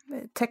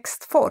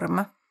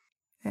textform.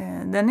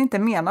 Den är inte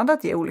menad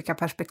att ge olika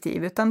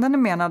perspektiv utan den är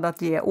menad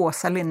att ge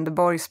Åsa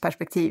Linderborgs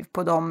perspektiv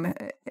på de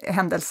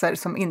händelser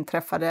som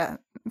inträffade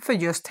för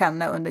just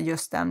henne under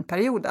just den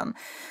perioden.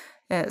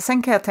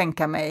 Sen kan jag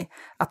tänka mig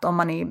att om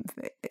man är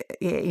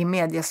i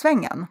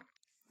mediesvängen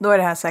då är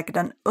det här säkert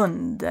en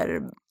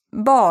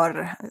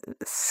underbar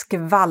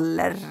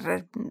skvaller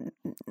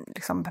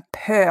liksom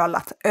pöl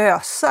att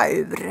ösa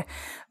ur.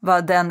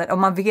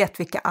 Om man vet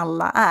vilka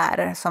alla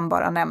är som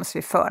bara nämns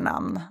vid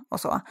förnamn och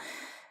så.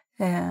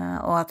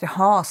 Och att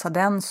jaha, sa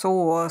den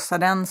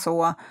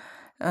så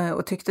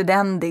och tyckte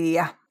den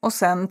det. Och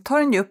sen tar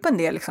den ju upp en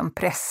del liksom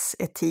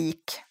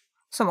pressetik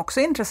som också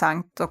är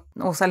intressant. Och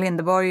Åsa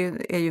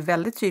Linderborg är ju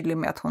väldigt tydlig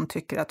med att hon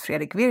tycker att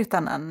Fredrik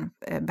Virtanen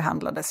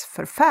behandlades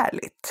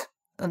förfärligt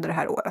under det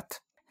här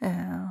året.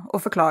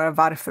 Och förklarar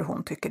varför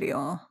hon tycker det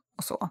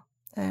och så.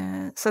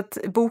 Så att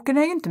boken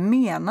är ju inte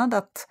menad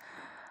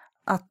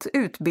att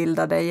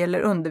utbilda dig eller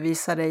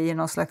undervisa dig i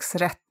någon slags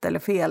rätt eller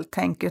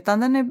feltänk utan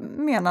den är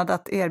menad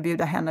att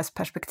erbjuda hennes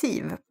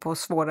perspektiv på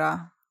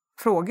svåra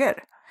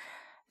frågor.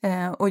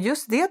 Och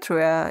just det tror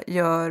jag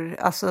gör,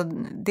 alltså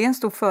det är en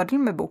stor fördel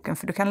med boken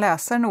för du kan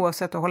läsa den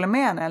oavsett om du håller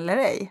med den eller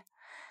ej.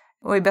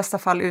 Och i bästa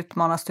fall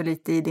utmanas du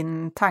lite i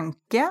din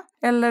tanke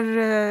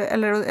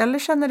eller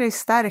känner dig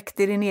stärkt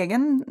i din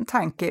egen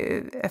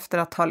tanke efter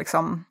att ha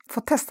liksom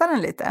fått testa den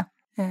lite.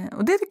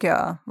 Och det tycker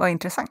jag var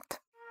intressant.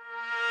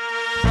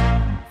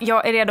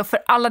 Jag är redo för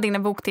alla dina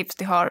boktips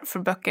du har för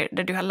böcker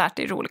där du har lärt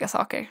dig roliga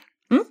saker.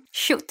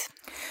 Shoot!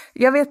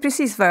 Jag vet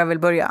precis var jag vill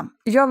börja.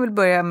 Jag vill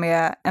börja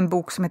med en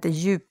bok som heter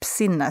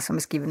Djupsinne som är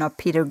skriven av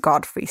Peter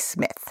Godfrey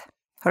Smith.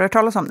 Har du hört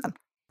talas om den?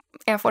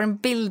 Jag får en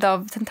bild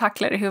av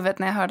tentakler i huvudet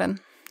när jag hör den.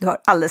 Du har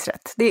alldeles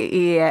rätt.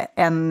 Det är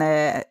en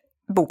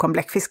bok om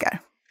bläckfiskar.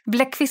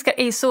 Bläckfiskar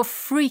är ju så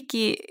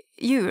freaky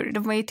djur.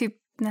 De är ju typ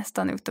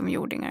nästan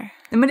utomjordingar.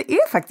 Men det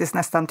är faktiskt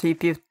nästan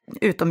typ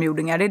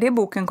utomjordingar. Det är det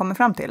boken kommer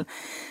fram till.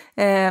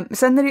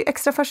 Sen är det ju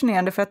extra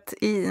fascinerande för att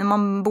när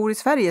man bor i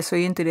Sverige så är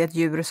ju inte det ett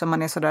djur som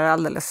man är sådär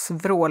alldeles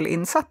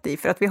vrålinsatt i.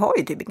 För att vi har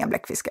ju typ inga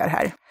bläckfiskar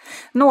här.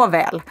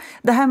 Nåväl,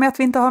 det här med att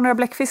vi inte har några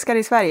bläckfiskar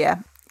i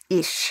Sverige,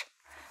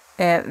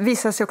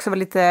 visar sig också vara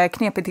lite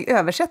knepigt i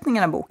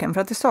översättningen av boken.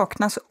 För att det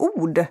saknas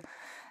ord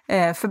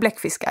för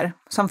bläckfiskar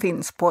som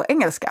finns på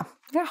engelska.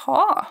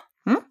 Jaha,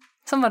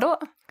 som vadå?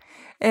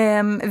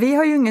 Vi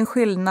har ju ingen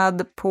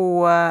skillnad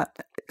på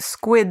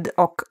squid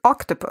och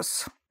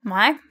octopus.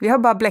 Nej. Vi har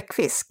bara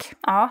bläckfisk.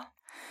 Ja.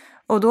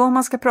 Och då om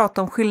man ska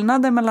prata om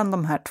skillnader mellan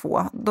de här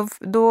två,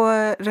 då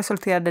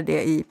resulterade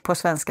det i på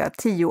svenska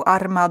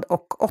 10-armad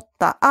och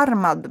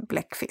 8-armad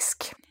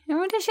bläckfisk. Ja,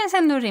 men det känns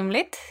ändå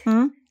rimligt.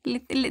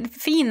 Lite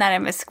finare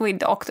med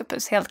squid och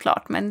octopus, helt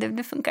klart, men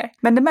det funkar.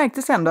 Men det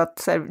märktes ändå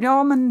att,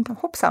 ja men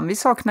hoppsan, vi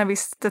saknar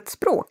visst ett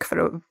språk för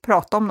att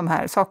prata om de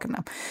här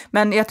sakerna.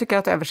 Men jag tycker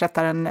att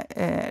översättaren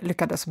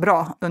lyckades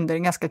bra under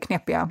ganska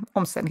knepiga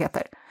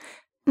omständigheter.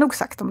 Nog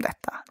sagt om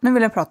detta. Nu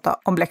vill jag prata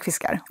om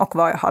bläckfiskar och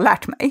vad jag har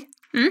lärt mig.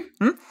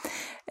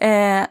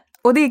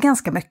 Och det är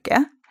ganska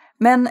mycket.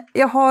 Men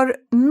jag har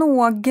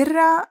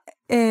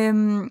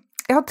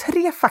jag har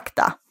 3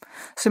 fakta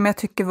som jag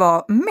tycker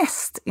var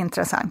mest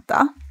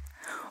intressanta.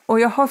 Och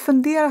jag har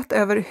funderat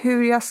över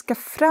hur jag ska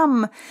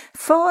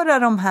framföra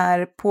de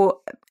här på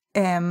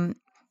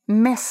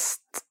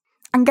mest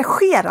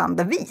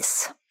engagerande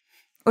vis.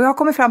 Och jag har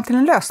kommit fram till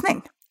en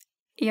lösning.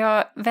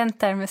 Jag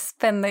väntar med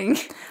spänning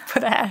på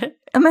det här.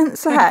 Men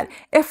så här,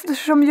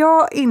 eftersom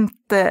jag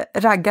inte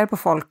raggar på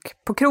folk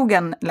på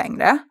krogen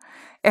längre,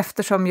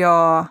 eftersom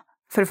jag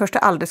för det första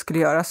aldrig skulle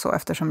göra så,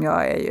 eftersom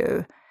jag är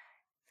ju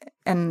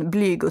en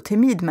blyg och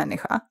timid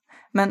människa.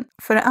 Men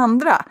för det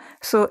andra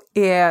så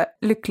är jag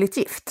lyckligt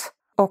gift.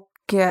 Och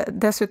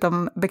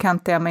dessutom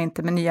bekantar jag mig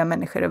inte med nya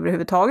människor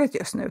överhuvudtaget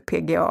just nu,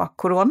 PGA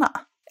corona.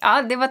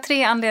 Ja, det var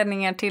 3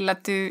 anledningar till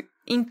att du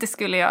inte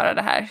skulle göra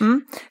det här.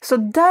 Så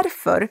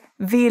därför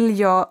vill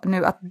jag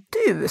nu att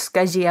du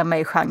ska ge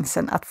mig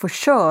chansen att få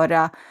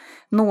köra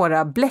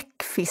några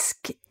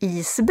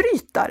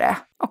bläckfiskisbrytare.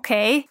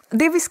 Okej.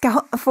 Det vi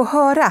ska få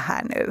höra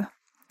här nu,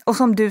 och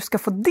som du ska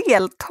få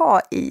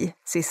delta i,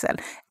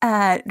 Sissel,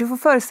 är du får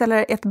föreställa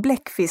dig ett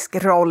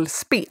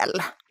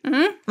bläckfiskrollspel.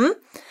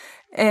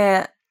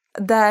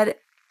 Där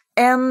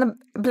en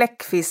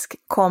bläckfisk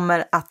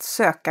kommer att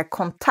söka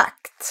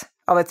kontakt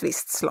av ett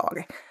visst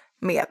slag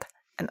med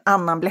en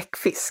annan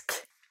bläckfisk.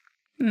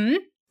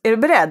 Är du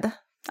beredd?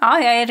 Ja,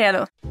 jag är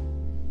redo.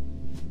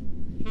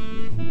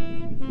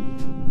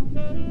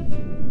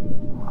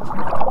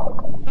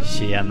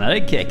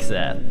 Tjenare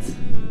kexet!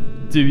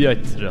 Du, jag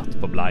är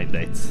trött på blind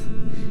dates.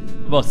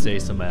 Vad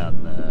sägs om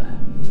en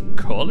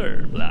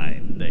color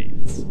blind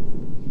date?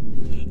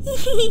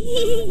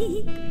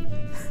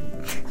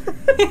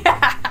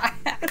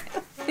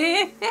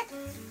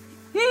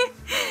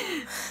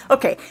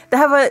 Okej, det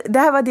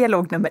här var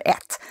dialog nummer 1.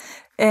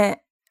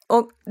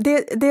 Och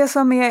det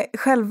som är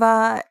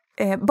själva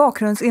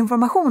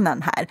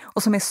bakgrundsinformationen här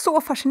och som är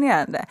så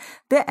fascinerande,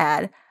 det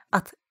är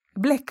att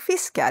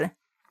bläckfiskar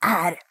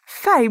är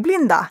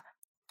färgblinda.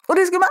 Och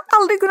det skulle man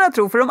aldrig kunna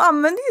tro, för de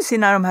använder ju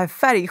de här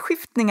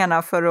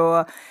färgskiftningarna för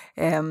att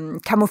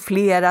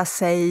kamouflera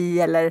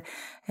sig eller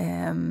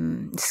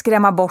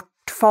skrämma bort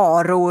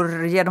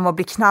faror. Genom att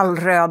bli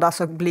knallröda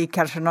så blir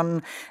kanske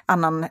någon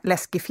annan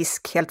läskig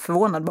fisk helt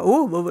förvånad.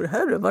 Vad var det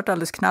här? Det har varit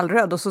alldeles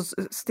knallröd, och så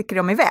sticker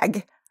de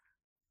iväg.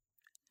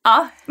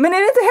 Ja. Men är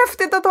det inte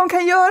häftigt att de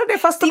kan göra det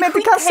fast de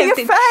inte kan se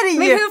färg?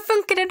 Men hur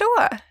funkar det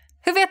då?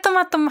 Hur vet de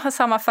att de har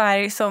samma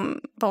färg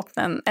som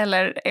bottnen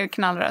eller är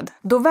knallröd?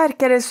 Då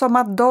verkar det som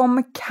att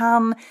de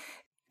kan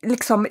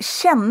liksom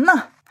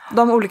känna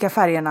de olika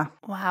färgerna.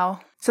 Wow.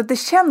 Så att det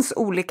känns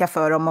olika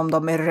för dem om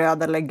de är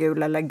röd eller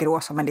gul eller grå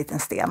som en liten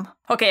sten.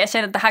 Okej, jag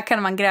känner att det här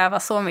kan man gräva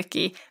så mycket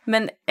i.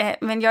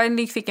 Men jag är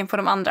nyfiken på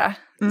de andra.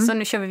 Så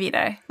nu kör vi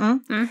vidare.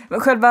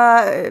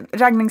 Själva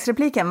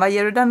raggningsrepliken, vad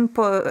ger du den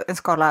på en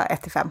skala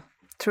 1-5?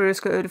 Tror du det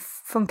skulle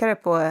funka det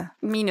på...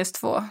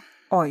 -2.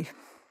 Oj.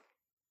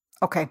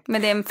 Okej.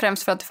 Men det är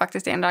främst för att det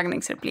faktiskt är en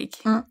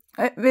raggningsreplik.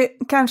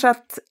 Kanske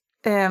att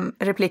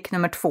replik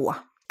nummer 2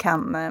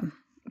 kan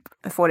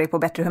få dig på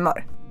bättre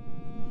humör.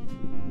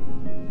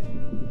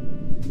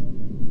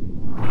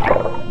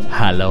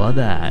 Hallå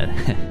där!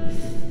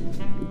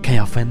 Kan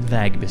jag få en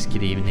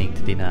vägbeskrivning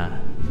till dina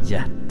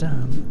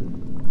hjärtan?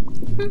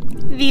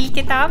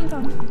 Vilket av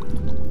dem?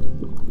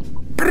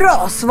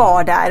 Bra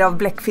svar där av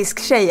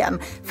bläckfisktjejen.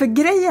 För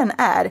grejen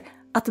är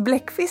att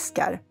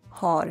bläckfiskar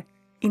har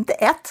inte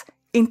 1,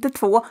 inte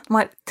 2, de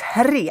har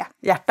 3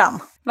 hjärtan.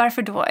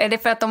 Varför då? Är det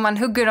för att om man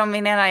hugger dem i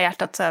ena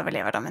hjärtat så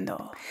överlever de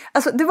ändå?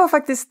 Alltså det var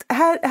faktiskt,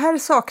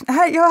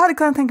 jag hade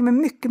kunnat tänka mig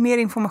mycket mer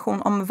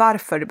information om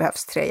varför det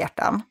behövs 3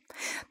 hjärtan.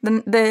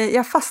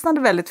 Jag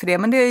fastnade väldigt för det,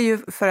 men det är ju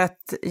för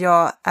att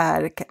jag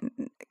är,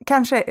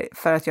 kanske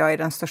för att jag är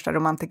den största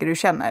romantiker du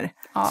känner,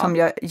 som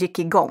jag gick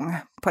igång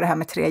på det här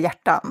med 3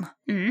 hjärtan.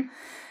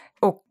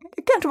 Och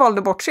jag kanske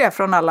valde bort sig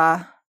från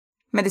alla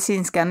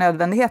medicinska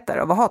nödvändigheter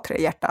av att ha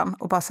 3 hjärtan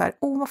och bara så här,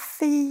 vad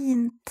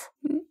fint.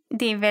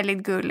 Det är väldigt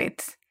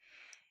gulligt.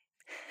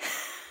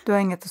 Du har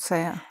inget att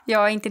säga?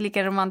 Jag är inte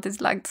lika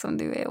romantiskt lagd som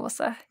du är,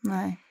 Åsa.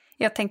 Nej.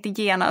 Jag tänkte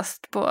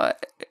genast på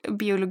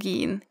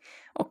biologin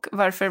och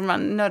varför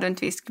man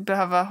nödvändigtvis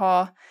behöver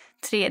ha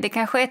 3. Det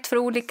kanske är 1 för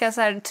olika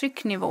så här,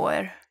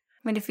 trycknivåer.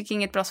 Men det fick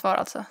inget bra svar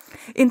alltså.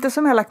 Inte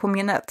som jag lagt på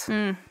minnet.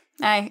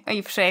 Nej,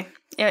 i och för sig.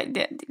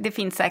 Det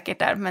finns säkert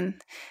där, men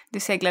du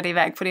seglade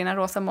iväg på dina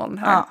rosa moln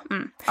här.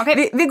 Ja.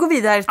 Okay. Vi går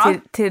vidare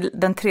till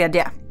den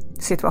 3:e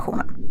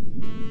situationen.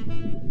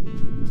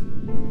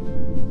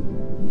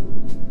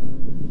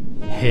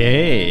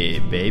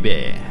 Hej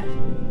baby!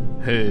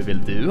 Hur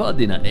vill du ha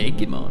dina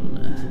ägg imorgon?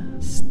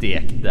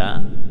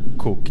 Stekta,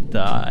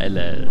 kokta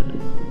eller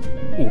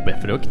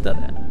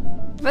obefruktade?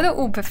 Vadå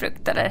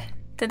obefruktade?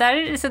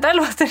 Så där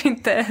låter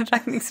inte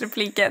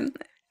raggningsrepliken.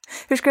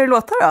 Hur ska det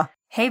låta då?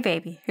 Hej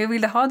baby, hur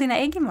vill du ha dina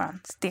ägg imorgon?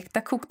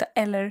 Stekta, kokta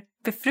eller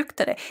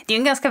befruktade? Det är ju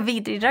en ganska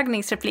vidrig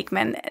raggningsreplik,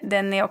 men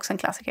den är också en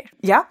klassiker.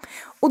 Ja,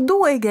 och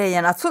då är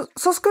grejen att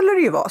så skulle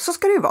det ju vara. Så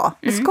ska det ju vara.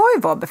 Det ska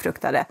ju vara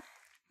befruktade.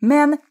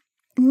 Men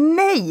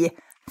nej,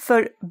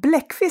 för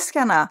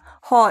bläckfiskarna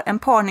har en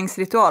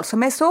parningsritual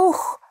som är så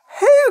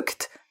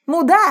sjukt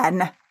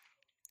modern.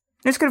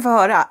 Nu ska du få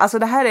höra. Alltså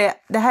det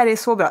här är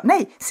så bra.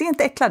 Nej, se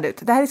inte äcklad ut.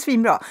 Det här är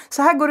svinbra.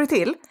 Så här går det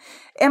till.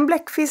 En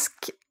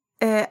bläckfisk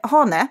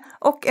hane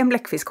och en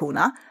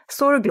bläckfiskhona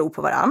står och glor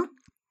på varann.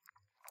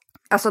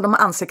 Alltså de har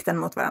ansikten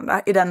mot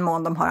varandra i den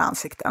mån de har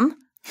ansikten.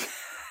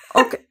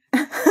 Och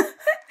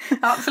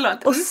ja,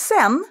 förlåt. Och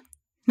sen,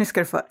 nu ska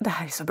du få, det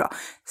här är så bra.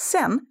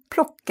 Sen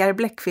plockar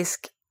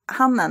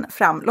bläckfiskhannen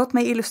fram, låt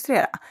mig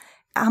illustrera.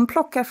 Han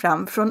plockar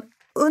fram från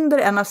under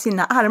en av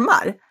sina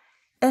armar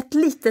ett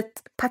litet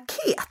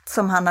paket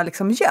som han har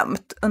liksom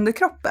gömt under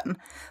kroppen.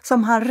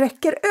 Som han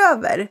räcker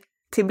över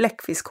till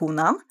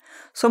bläckfiskhonan.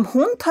 Som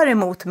hon tar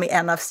emot med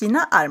en av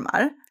sina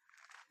armar.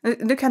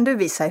 Nu kan du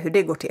visa hur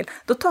det går till.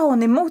 Då tar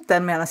hon emot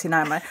den med en av sina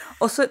armar.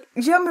 Och så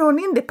gömmer hon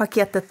in det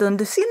paketet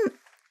under sin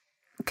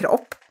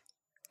kropp.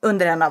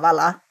 Under en av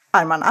alla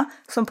armarna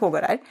som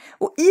pågår där.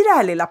 Och i det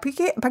här lilla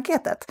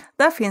paketet,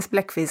 där finns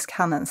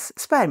bläckfiskhannens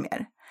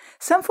spermier.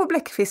 Sen får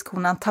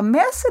bläckfiskhonan ta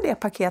med sig det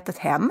paketet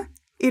hem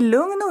i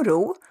lugn och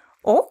ro.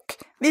 Och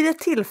vid ett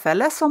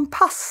tillfälle som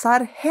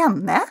passar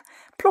henne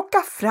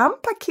plocka fram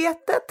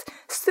paketet,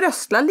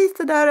 strössla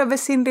lite där över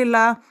sin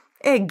lilla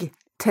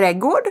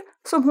äggträdgård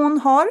som hon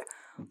har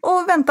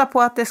och vänta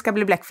på att det ska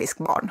bli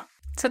bläckfiskbarn.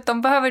 Så att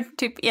de behöver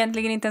typ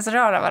egentligen inte ens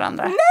röra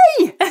varandra?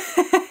 Nej!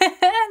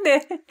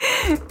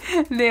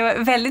 det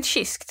är väldigt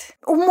kyskt.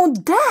 Och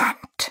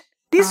modernt!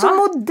 Det är så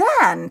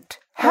modernt!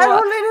 Här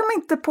håller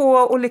de inte på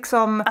och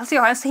liksom... Alltså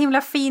jag har en så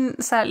himla fin,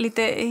 så här,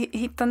 lite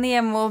Hitta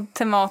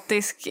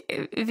Nemo-tematisk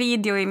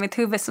video i mitt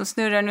huvud som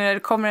snurrar nu när det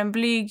kommer en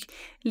blyg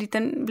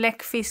liten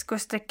bläckfisk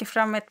och sträcker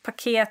fram ett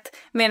paket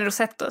med en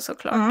rosett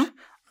såklart.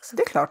 Så,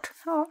 det är klart.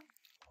 Ja.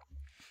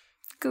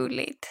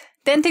 Gulligt.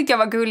 Den tyckte jag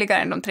var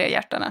gulligare än de 3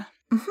 hjärtarna.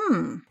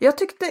 Jag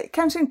tyckte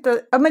kanske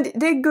inte... Ja, men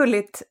det är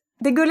gulligt.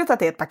 Det är gulligt att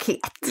det är ett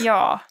paket.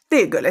 Ja.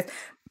 Det är gulligt.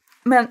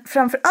 Men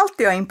framförallt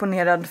är jag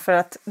imponerad för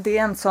att det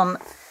är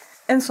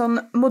en sån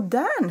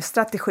modern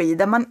strategi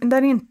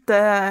där det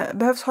inte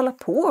behövs hålla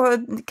på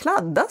och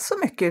kladda så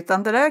mycket,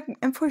 utan det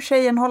där får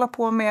tjejen hålla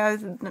på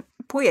med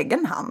på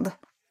egen hand.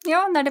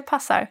 Ja, när det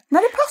passar.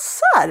 När det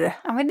passar!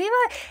 Ja, men det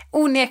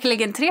var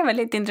onekligen 3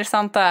 väldigt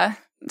intressanta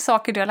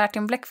saker du har lärt dig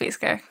om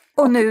bläckfiskar.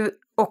 Och nu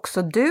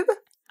också du.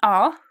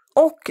 Ja.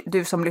 Och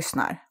du som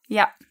lyssnar.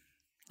 Ja,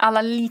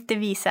 alla lite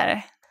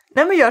visare.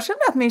 Nej, men jag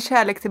kände att min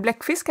kärlek till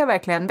bläckfiskar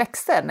verkligen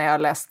växte när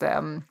jag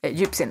läste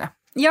Djupsinne.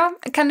 Ja,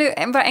 kan du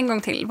bara en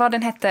gång till vad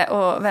den hette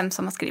och vem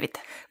som har skrivit?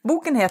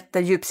 Boken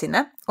heter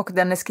Djupsinne och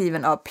den är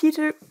skriven av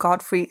Peter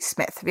Godfrey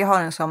Smith. Vi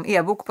har den som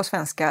e-bok på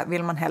svenska.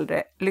 Vill man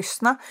hellre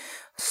lyssna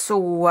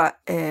så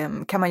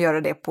kan man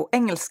göra det på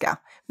engelska.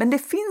 Men det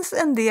finns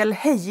en del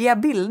hejiga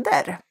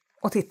bilder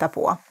att titta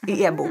på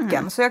i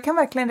e-boken. Så jag kan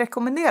verkligen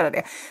rekommendera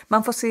det.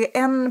 Man får se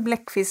en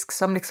bläckfisk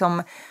som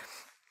liksom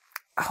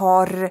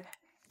har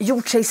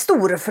gjort sig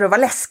stor för att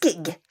vara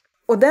läskig.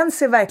 Och den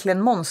ser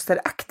verkligen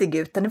monsteraktig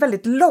ut. Den är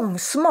väldigt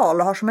långsmal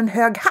och har som en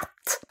hög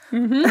hatt.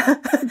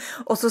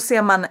 Och så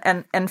ser man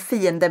en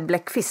fiende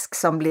bläckfisk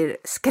som blir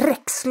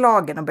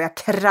skräckslagen och börjar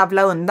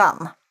kravla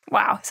undan.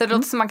 Wow, så det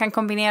låter som man kan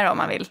kombinera om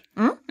man vill.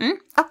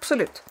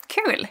 Absolut.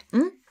 Kul.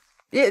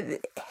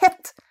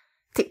 Hett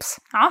tips.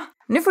 Ja.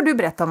 Nu får du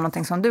berätta om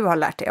någonting som du har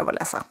lärt dig av att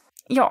läsa.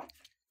 Ja,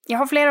 jag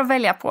har flera att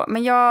välja på.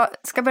 Men jag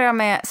ska börja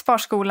med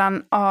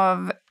Sparskolan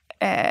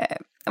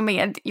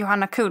med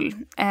Johanna Kull.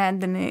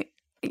 Den är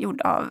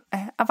gjord av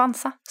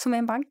Avanza som är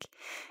en bank.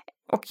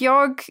 Och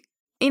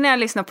innan jag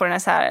lyssnade på den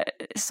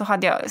så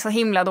hade jag så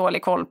himla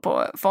dålig koll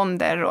på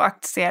fonder och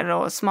aktier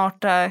och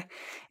smarta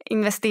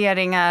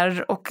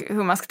investeringar och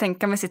hur man ska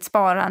tänka med sitt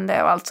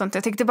sparande och allt sånt.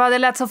 Jag tyckte bara det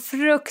lät så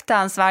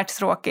fruktansvärt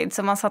tråkigt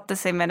så man satte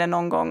sig med det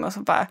någon gång och så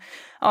bara,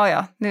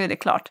 ja, nu är det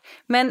klart.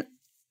 Men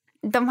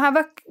de här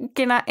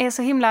böckerna är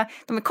så himla,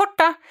 de är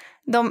korta,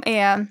 de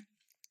är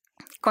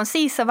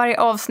koncisa, varje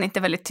avsnitt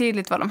är väldigt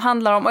tydligt vad de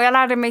handlar om och jag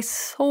lärde mig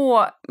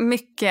så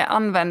mycket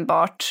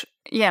användbart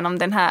genom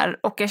den här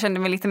och jag kände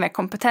mig lite mer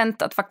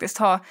kompetent att faktiskt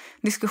ha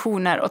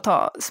diskussioner och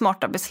ta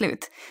smarta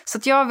beslut. Så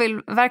att jag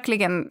vill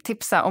verkligen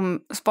tipsa om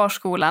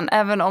Sparskolan,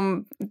 även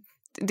om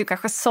du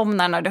kanske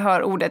somnar när du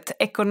hör ordet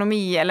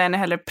ekonomi eller ännu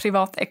hellre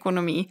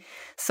privatekonomi,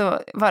 så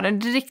var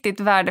den riktigt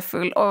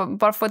värdefull och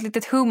bara få ett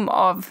litet hum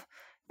av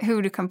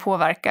hur du kan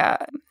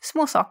påverka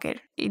små saker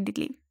i ditt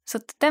liv. Så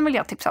den vill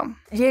jag tipsa om.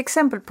 Ge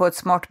exempel på ett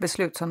smart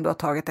beslut som du har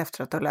tagit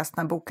efter att du har läst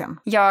den här boken.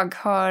 Jag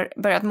har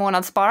börjat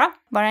månadsspara,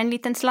 bara en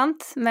liten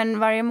slant, men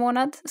varje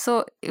månad.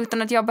 Så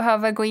utan att jag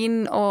behöver gå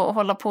in och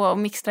hålla på och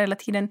mixtra hela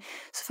tiden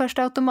så förs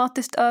det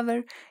automatiskt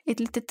över ett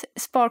litet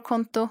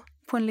sparkonto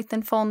på en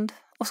liten fond.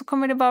 Och så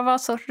kommer det bara vara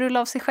så,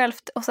 rulla av sig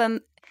självt och sen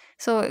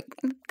så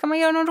kan man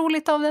göra något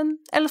roligt av den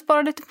eller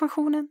spara det till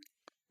pensionen.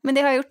 Men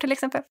det har jag gjort till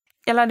exempel.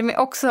 Jag lärde mig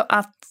också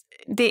att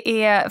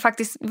det är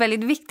faktiskt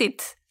väldigt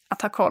viktigt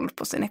att ha koll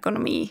på sin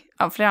ekonomi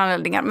av flera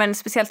anledningar, men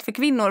speciellt för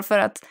kvinnor för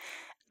att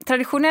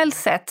traditionellt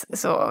sett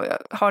så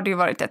har det ju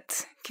varit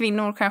att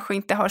kvinnor kanske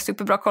inte har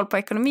superbra koll på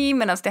ekonomi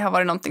medan det har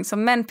varit någonting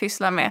som män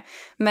pysslar med.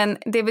 Men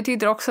det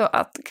betyder också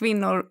att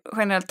kvinnor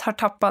generellt har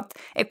tappat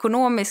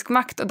ekonomisk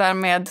makt och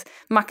därmed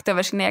makt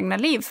över sina egna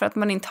liv för att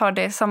man inte har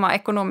det samma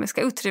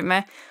ekonomiska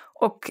utrymme.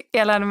 Och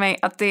jag lärde mig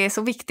att det är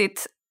så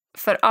viktigt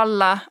för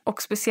alla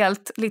och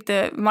speciellt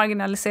lite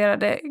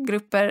marginaliserade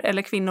grupper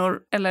eller kvinnor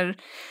eller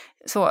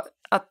så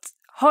att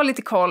ha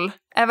lite koll,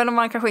 även om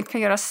man kanske inte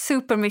kan göra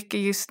supermycket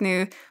just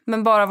nu,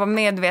 men bara vara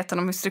medveten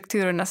om hur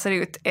strukturerna ser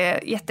ut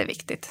är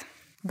jätteviktigt.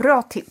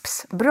 Bra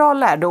tips, bra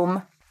lärdom.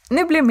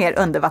 Nu blir mer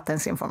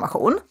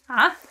undervattensinformation.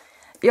 Aha.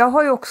 Jag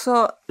har ju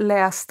också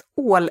läst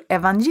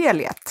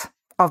Ålevangeliet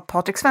av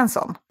Patrik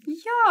Svensson.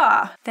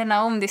 Ja,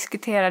 denna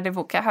omdiskuterade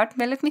bok. Jag har hört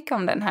väldigt mycket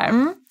om den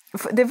här.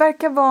 Det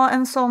verkar vara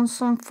en sån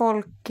som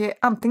folk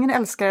antingen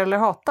älskar eller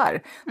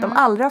hatar. De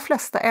allra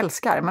flesta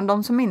älskar, men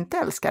de som inte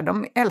älskar,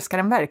 de älskar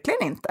den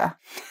verkligen inte.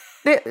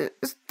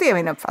 Det är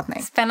min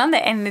uppfattning. Spännande,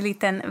 en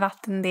liten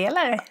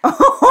vattendelare.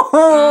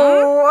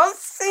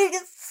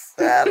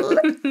 Sissel!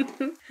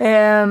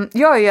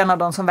 Jag är ju en av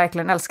de som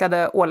verkligen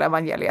älskade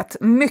Ålevangeliet.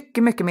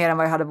 Mycket, mycket mer än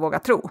vad jag hade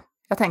vågat tro.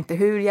 Jag tänkte,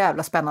 hur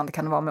jävla spännande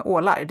kan det vara med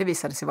ålar? Det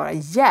visade sig vara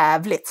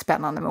jävligt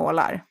spännande med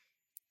ålar.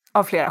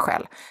 Av flera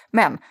skäl.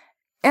 Men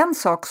en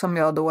sak som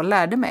jag då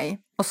lärde mig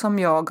och som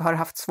jag har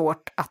haft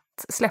svårt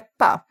att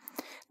släppa,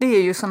 det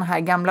är ju såna här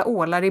gamla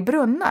ålar i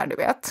brunnar, du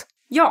vet.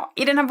 Ja,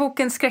 i den här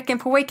boken Skräcken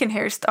på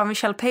Wakenhurst av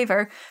Michelle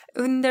Paver,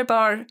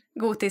 underbar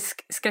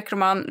gotisk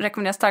skräckroman,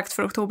 rekommenderas starkt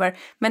för oktober.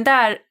 Men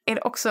där är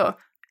det också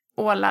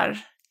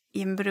ålar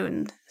i en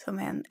brunn som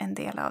är en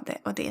del av det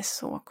och det är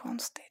så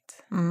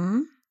konstigt.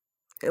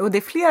 Och det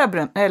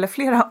är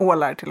flera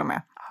ålar till och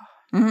med.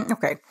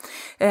 Okej.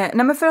 Nej,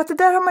 men för att det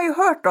där har man ju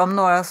hört om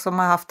några som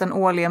har haft en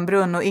ål i en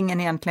brunn och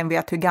ingen egentligen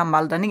vet hur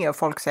gammal den är och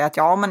folk säger att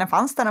ja, men den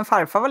fanns där, en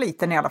farfar var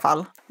liten i alla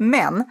fall.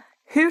 Men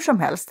hur som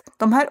helst,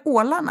 de här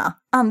ålarna,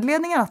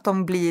 anledningen att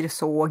de blir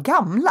så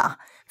gamla,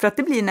 för att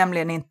det blir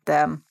nämligen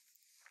inte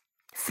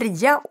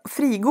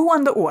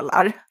frigående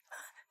ålar,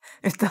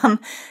 utan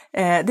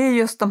det är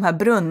just de här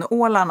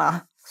brunnålarna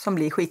som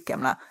blir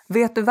skitgamla.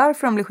 Vet du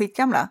varför de blir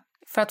skitgamla?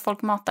 För att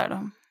folk matar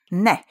dem?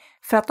 Nej,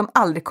 för att de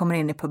aldrig kommer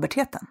in i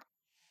puberteten.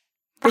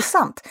 Det är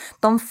sant.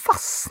 De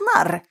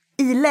fastnar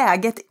i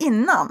läget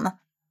innan.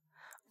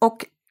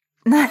 Och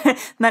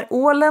när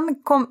ålen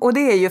kom, och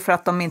det är ju för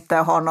att de inte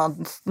har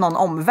någon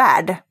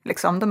omvärld.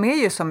 Liksom. De är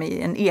ju som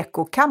i en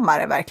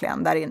ekokammare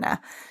verkligen där inne.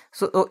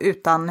 Så, och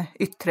utan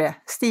yttre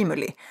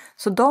stimuli.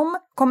 Så de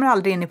kommer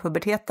aldrig in i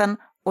puberteten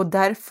och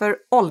därför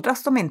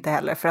åldras de inte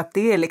heller. För att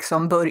det är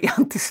liksom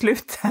början till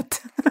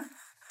slutet.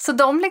 Så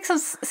de liksom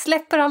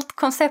släpper allt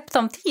koncept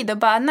om tid och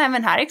bara, nej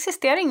men här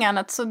existerar inget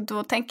annat så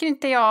då tänker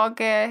inte jag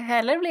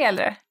heller bli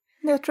äldre.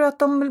 Jag tror att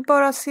de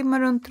bara simmar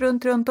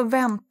runt och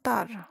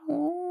väntar.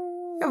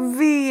 Jag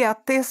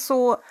vet, det är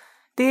så,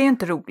 det är ju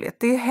inte roligt,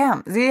 det är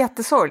hemskt, det är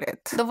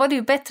jättesorgligt. Då var det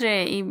ju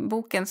bättre i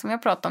boken som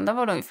jag pratade om, där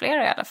var de ju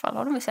flera i alla fall,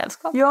 har de i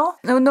sällskap. Ja,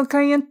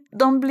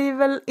 de blir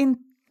väl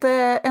inte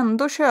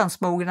ändå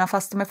könsmogna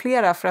fast de är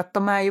flera för att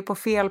de är ju på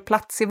fel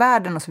plats i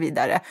världen och så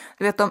vidare.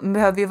 Du vet, de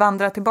behöver ju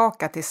vandra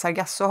tillbaka till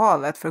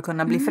Sargassohavet för att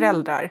kunna bli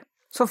föräldrar.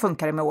 Så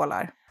funkar det med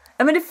ålar.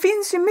 Ja, men det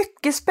finns ju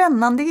mycket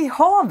spännande i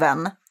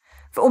haven.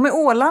 Och med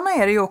ålarna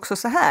är det ju också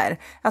så här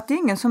att det är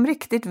ingen som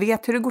riktigt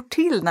vet hur det går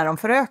till när de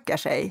förökar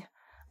sig.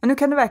 Och nu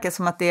kan det verka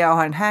som att det jag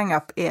har en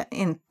hang-up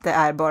inte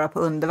är bara på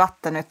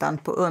undervatten utan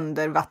på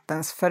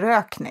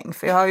undervattensförökning.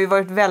 För jag har ju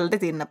varit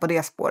väldigt inne på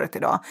det spåret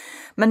idag.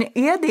 Men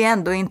är det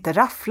ändå inte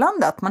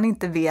rafflande att man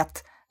inte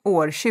vet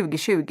år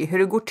 2020 hur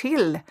det går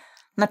till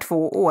när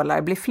 2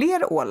 ålar blir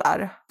fler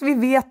ålar. Vi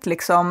vet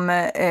liksom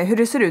hur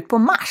det ser ut på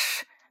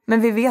Mars,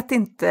 men vi vet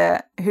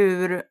inte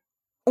hur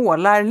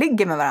ålar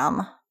ligger med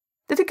varann.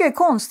 Det tycker jag är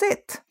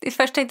konstigt. Det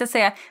först tänkte jag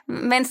säga,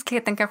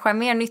 mänskligheten kanske har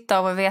mer nytta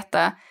av att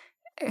veta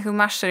hur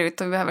Mars ser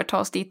ut och vi behöver ta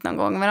oss dit någon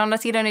gång. Men å andra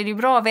sidan är det ju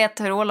bra att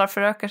veta hur ålar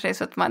förökar sig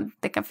så att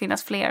det kan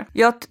finnas fler.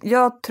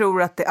 Jag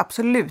tror att det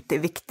absolut är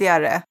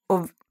viktigare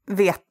att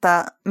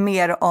veta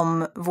mer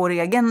om vår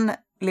egen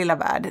lilla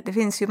värld. Det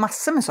finns ju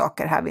massor med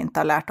saker här vi inte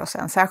har lärt oss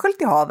än,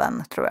 särskilt i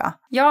haven tror jag.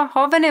 Ja,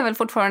 haven är väl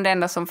fortfarande det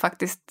enda som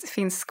faktiskt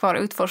finns kvar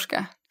att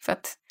utforska för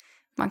att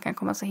man kan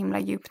komma så himla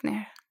djupt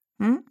ner.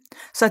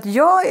 Så att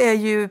jag är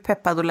ju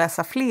peppad att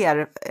läsa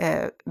fler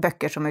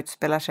böcker som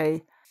utspelar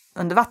sig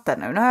under vatten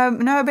nu.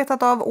 Nu har jag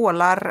betat av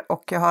ålar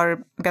och jag har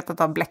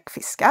betat av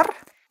bläckfiskar.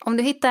 Om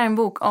du hittar en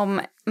bok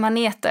om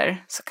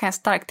maneter så kan jag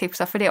starkt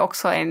tipsa, för det är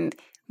också en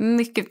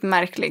mycket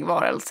märklig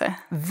varelse.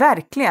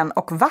 Verkligen,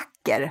 och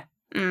vacker.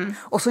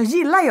 Och så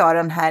gillar jag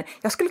den här,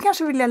 jag skulle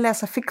kanske vilja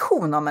läsa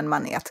fiktion om en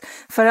manet.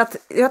 För att,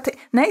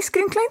 nej,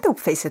 skrynkla inte ihop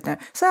facet nu.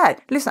 Så här,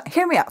 lyssna,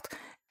 hear me out.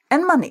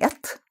 En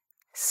manet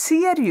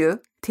ser ju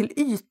till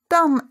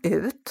ytan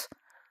ut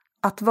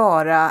att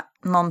vara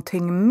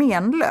någonting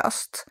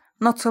menlöst.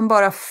 Något som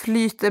bara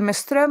flyter med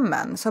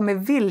strömmen, som är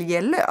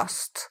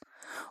viljelöst.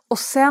 Och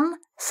sen,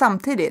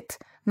 samtidigt,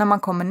 när man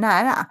kommer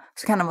nära,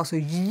 så kan den vara så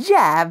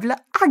jävla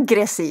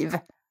aggressiv.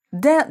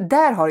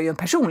 Där har du ju en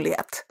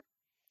personlighet.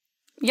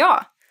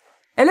 Ja.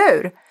 Eller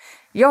hur?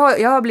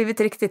 Jag har blivit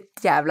riktigt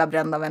jävla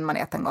bränd av en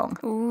manet en gång.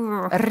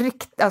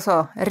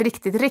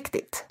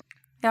 Riktigt.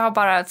 Jag har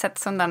bara sett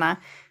sådana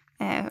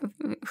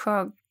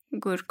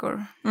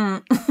sjögurkor.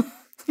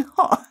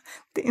 Ja,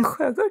 en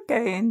sjögurka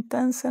är inte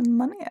ens en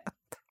manet.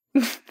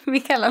 Vi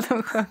kallar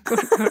dem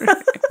sjögurkor.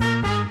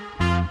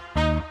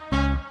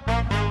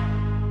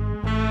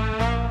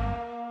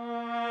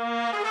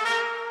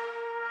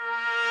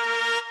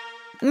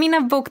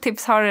 Mina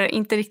boktips har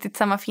inte riktigt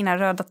samma fina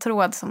röda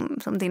tråd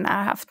som dina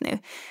har haft nu.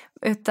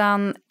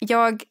 Utan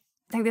jag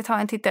tänkte ta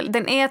en titel.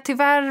 Den är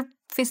tyvärr,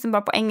 finns den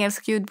bara på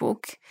engelsk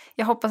ljudbok.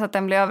 Jag hoppas att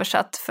den blir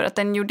översatt för att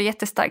den gjorde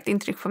jättestarkt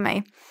intryck på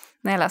mig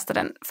när jag läste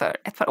den för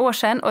ett par år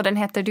sedan. Och den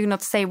heter Do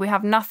Not Say We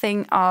Have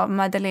Nothing av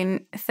Madeleine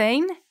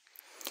Thane.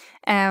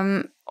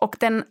 Och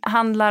den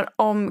handlar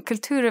om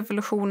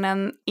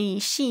kulturrevolutionen i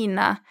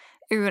Kina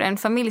ur en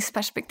familjs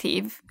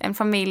perspektiv. En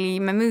familj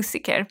med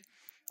musiker.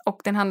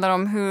 Och den handlar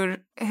om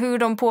hur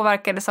de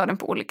påverkades av den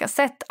på olika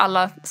sätt.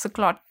 Alla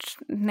såklart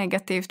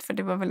negativt, för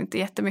det var väl inte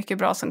jättemycket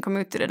bra som kom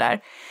ut ur det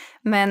där.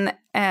 Men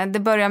det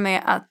börjar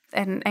med att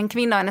en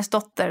kvinna och hennes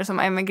dotter som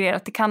har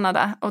emigrerat till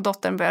Kanada. Och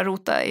dottern börjar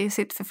rota i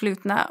sitt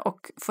förflutna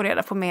och får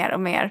reda på mer och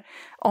mer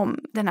om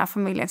den här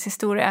familjens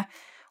historia.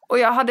 Och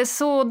jag hade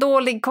så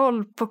dålig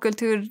koll på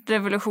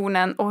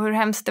kulturrevolutionen och hur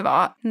hemskt det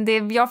var. Det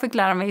jag fick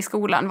lära mig i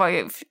skolan var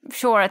ju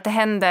att det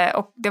hände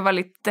och det var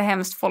lite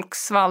hemskt, folk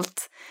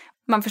svalt.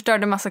 Man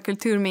förstörde massa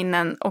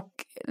kulturminnen och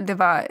det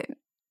var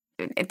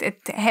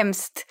ett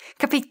hemskt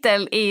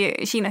kapitel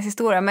i Kinas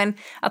historia. Men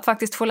att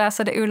faktiskt få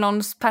läsa det ur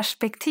någons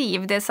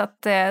perspektiv, det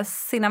satte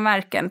sina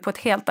märken på ett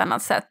helt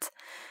annat sätt.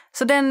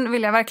 Så den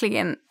vill jag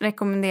verkligen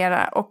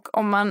rekommendera. Och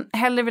om man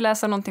hellre vill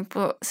läsa någonting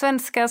på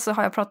svenska så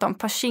har jag pratat om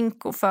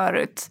Pachinko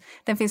förut.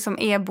 Den finns som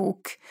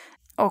e-bok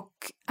och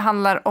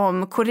handlar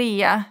om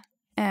Korea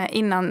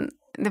innan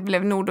det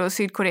blev Nord- och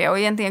Sydkorea. Och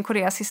egentligen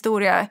Koreas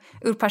historia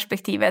ur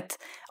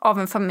perspektivet av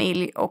en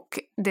familj och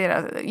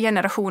deras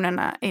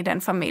generationerna i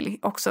den familj.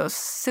 Också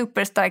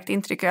superstarkt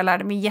intryck. Jag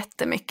lärde mig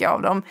jättemycket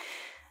av dem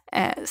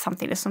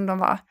samtidigt som de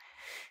var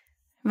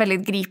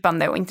väldigt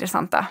gripande och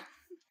intressanta.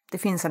 Det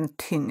finns en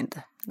tyngd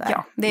där.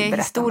 Ja, det är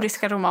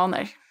historiska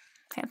romaner,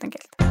 helt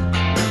enkelt.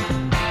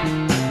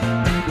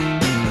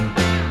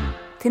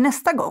 Till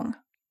nästa gång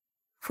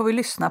får vi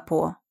lyssna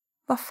på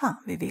vad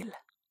fan vi vill.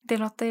 Det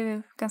låter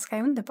ju ganska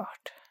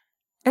underbart.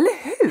 Eller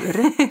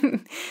hur?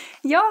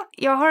 Ja,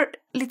 jag har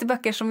lite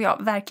böcker som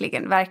jag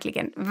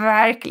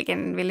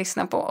verkligen vill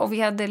lyssna på. Och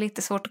vi hade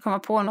lite svårt att komma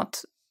på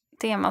något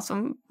tema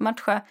som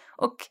matchar.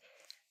 Och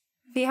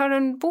vi har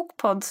en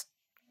bokpodd.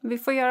 Vi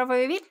får göra vad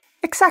vi vill.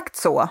 Exakt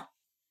så.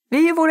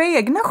 Vi är våra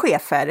egna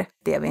chefer,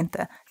 det är vi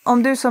inte.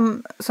 Om du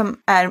som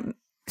är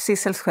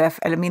Sissels chef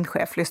eller min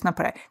chef lyssnar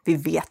på det här, vi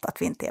vet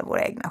att vi inte är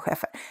våra egna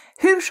chefer.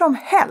 Hur som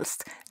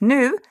helst,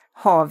 nu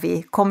har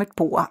vi kommit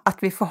på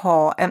att vi får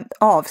ha en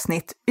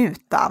avsnitt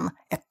utan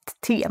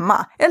ett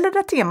tema. Eller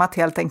där temat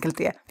helt enkelt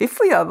är, vi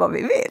får göra vad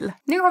vi vill.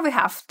 Nu har vi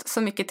haft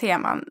så mycket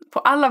teman på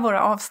alla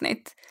våra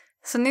avsnitt,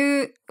 så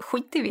nu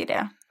skiter vi i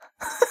det.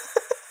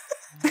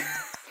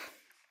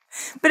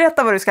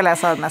 Berätta vad du ska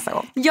läsa nästa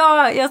gång.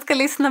 Ja, jag ska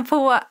lyssna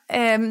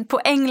på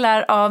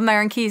Änglar av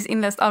Marian Keyes,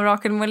 inläst av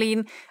Rakel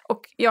Molin.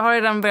 Och jag har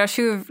redan börjat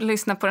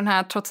lyssna på den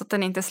här trots att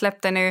den inte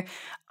släppte nu.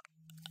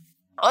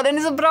 Och den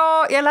är så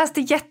bra! Jag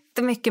läste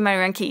jättemycket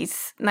Marian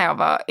Keyes när jag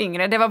var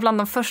yngre. Det var bland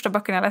de första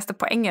böckerna jag läste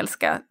på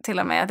engelska till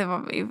och med. Det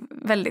var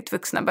väldigt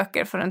vuxna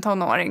böcker för en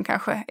tonåring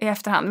kanske i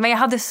efterhand. Men jag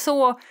hade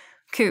så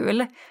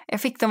kul.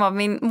 Jag fick dem av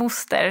min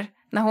moster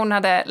när hon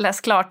hade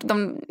läst klart,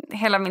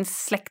 hela min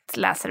släkt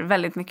läser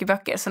väldigt mycket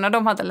böcker, så när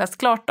de hade läst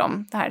klart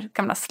de här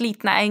gamla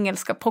slitna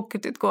engelska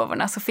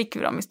pocketutgåvorna så fick vi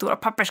dem i stora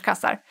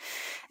papperskassar.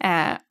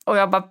 Och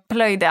jag bara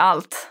plöjde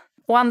allt.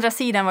 Å andra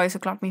sidan var ju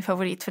såklart min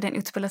favorit, för den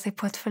utspelar sig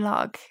på ett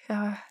förlag. Jag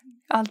har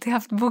alltid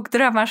haft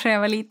bokdrömmar sedan jag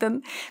var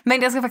liten.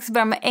 Men jag ska faktiskt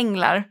börja med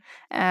Änglar,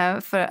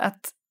 för att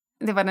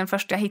det var den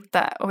första jag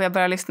hittade och jag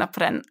började lyssna på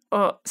den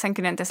och sen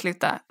kunde jag inte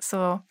sluta.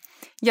 Så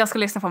jag ska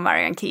lyssna på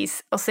Marian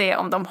Keyes och se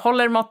om de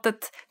håller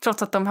måttet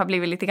trots att de har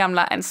blivit lite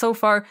gamla. And so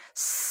far,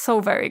 so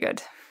very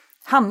good.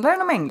 Handlar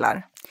den om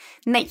änglar?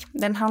 Nej,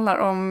 den handlar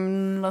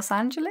om Los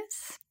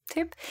Angeles,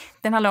 typ.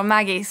 Den handlar om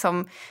Maggie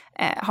som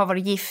har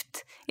varit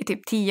gift i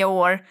typ 10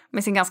 år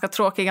med sin ganska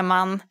tråkiga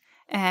man.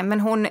 Men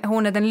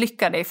hon är den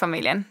lyckade i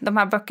familjen. De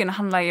här böckerna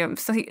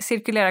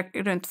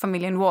cirkulerar runt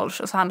familjen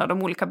Walsh och så handlar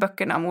de olika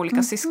böckerna om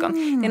olika syskon.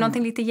 Det är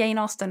någonting lite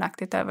Jane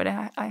Austen-aktigt över det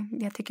här.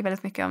 Jag tycker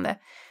väldigt mycket om det.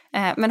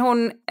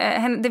 Men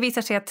det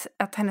visar sig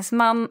att hennes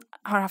man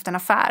har haft en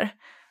affär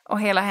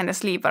och hela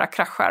hennes liv bara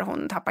kraschar.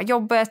 Hon tappar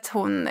jobbet,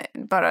 hon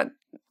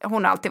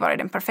har alltid varit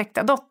den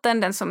perfekta dottern,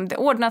 den som det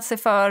ordnat sig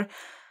för.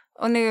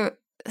 Och nu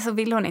så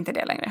vill hon inte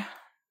det längre.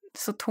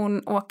 Så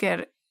hon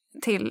åker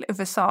till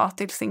USA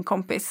till sin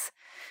kompis.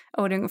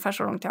 Och det är ungefär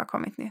så långt jag har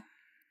kommit nu.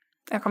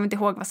 Jag kommer inte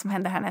ihåg vad som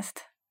hände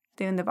härnäst.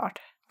 Det är underbart.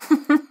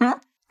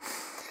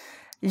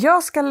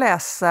 Jag ska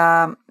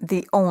läsa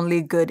The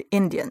Only Good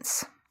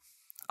Indians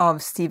av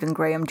Stephen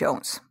Graham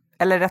Jones.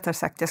 Eller rättare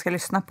sagt, jag ska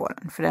lyssna på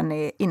den. För den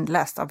är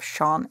inläst av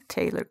Sean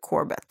Taylor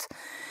Corbett.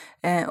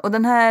 Och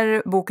den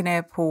här boken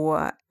är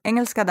på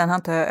engelska. Den har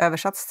inte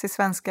översatts till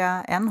svenska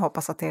än.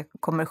 Hoppas att det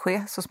kommer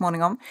ske så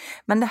småningom.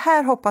 Men det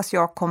här hoppas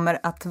jag kommer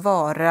att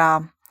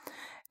vara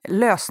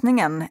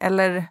lösningen.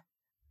 Eller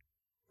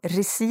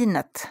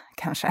resinet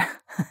kanske.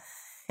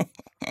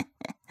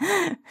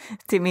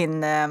 till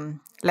min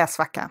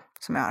läsvacka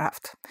som jag har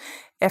haft.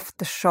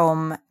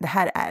 Eftersom det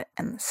här är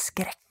en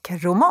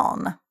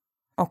skräckroman.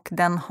 Och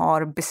den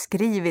har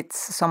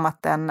beskrivits som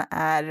att den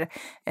är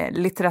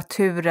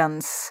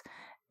litteraturens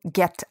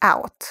Get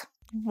Out.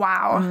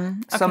 Wow.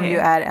 Som ju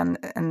är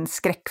en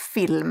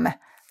skräckfilm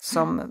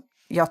som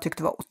jag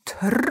tyckte var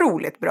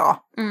otroligt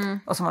bra.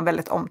 Och som var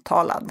väldigt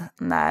omtalad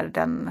när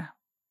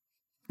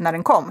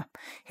den kom.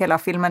 Hela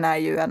filmen är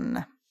ju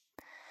en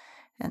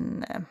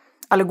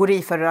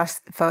allegori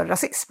för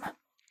rasism.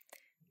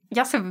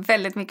 Jag ser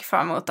väldigt mycket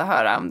fram emot att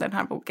höra om den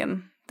här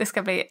boken. Det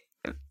ska bli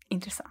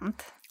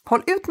intressant.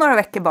 Håll ut några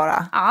veckor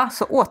bara. Ja.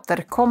 Så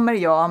återkommer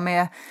jag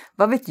med,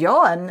 vad vet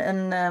jag,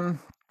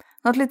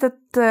 något litet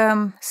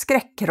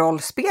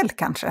skräckrollspel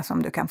kanske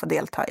som du kan få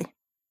delta i.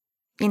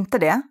 Inte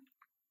det?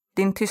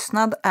 Din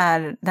tystnad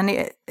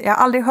jag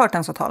har aldrig hört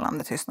en så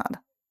talande tystnad.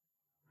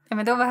 Ja,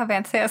 men då behöver jag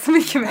inte säga så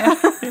mycket mer.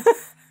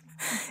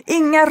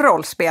 Inga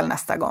rollspel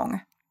nästa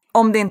gång.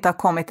 Om det inte har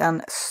kommit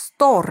en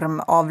storm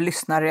av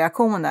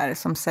lyssnarreaktioner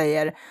som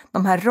säger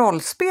de här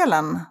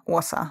rollspelen,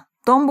 Åsa,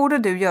 de borde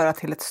du göra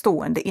till ett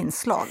stående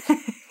inslag.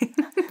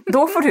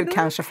 Då får du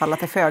kanske falla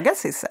till föga,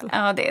 Sissel.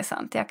 Ja, det är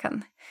sant. Jag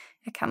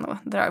kan nog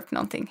dra upp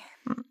någonting.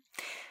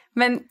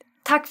 Men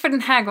tack för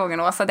den här gången,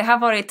 Åsa. Det har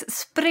varit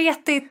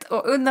spretigt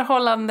och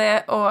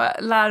underhållande och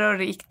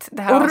lärorikt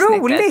det här avsnittet.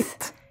 Och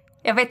roligt!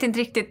 Jag vet inte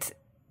riktigt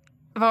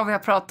vad vi har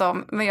pratat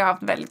om, men jag har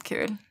haft väldigt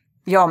kul.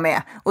 Jag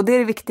med, och det är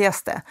det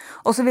viktigaste.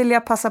 Och så vill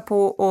jag passa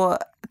på att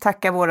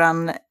tacka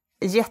våran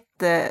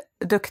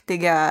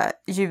jätteduktiga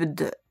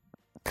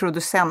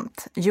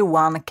ljudproducent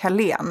Johan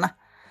Kalén,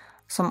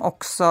 som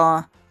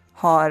också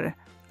har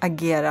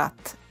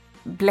agerat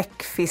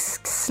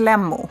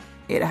bläckfisk-slemmo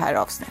i det här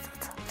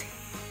avsnittet.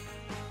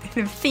 Det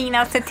är den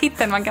finaste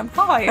titeln man kan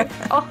ha ju.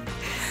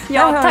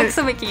 Ja, tack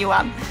så mycket,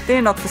 Johan. Det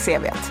är något för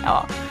CV:t.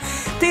 Ja.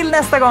 Till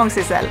nästa gång,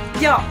 Sissel.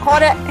 Ja, ha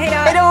det. Hej då.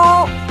 Hej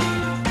då!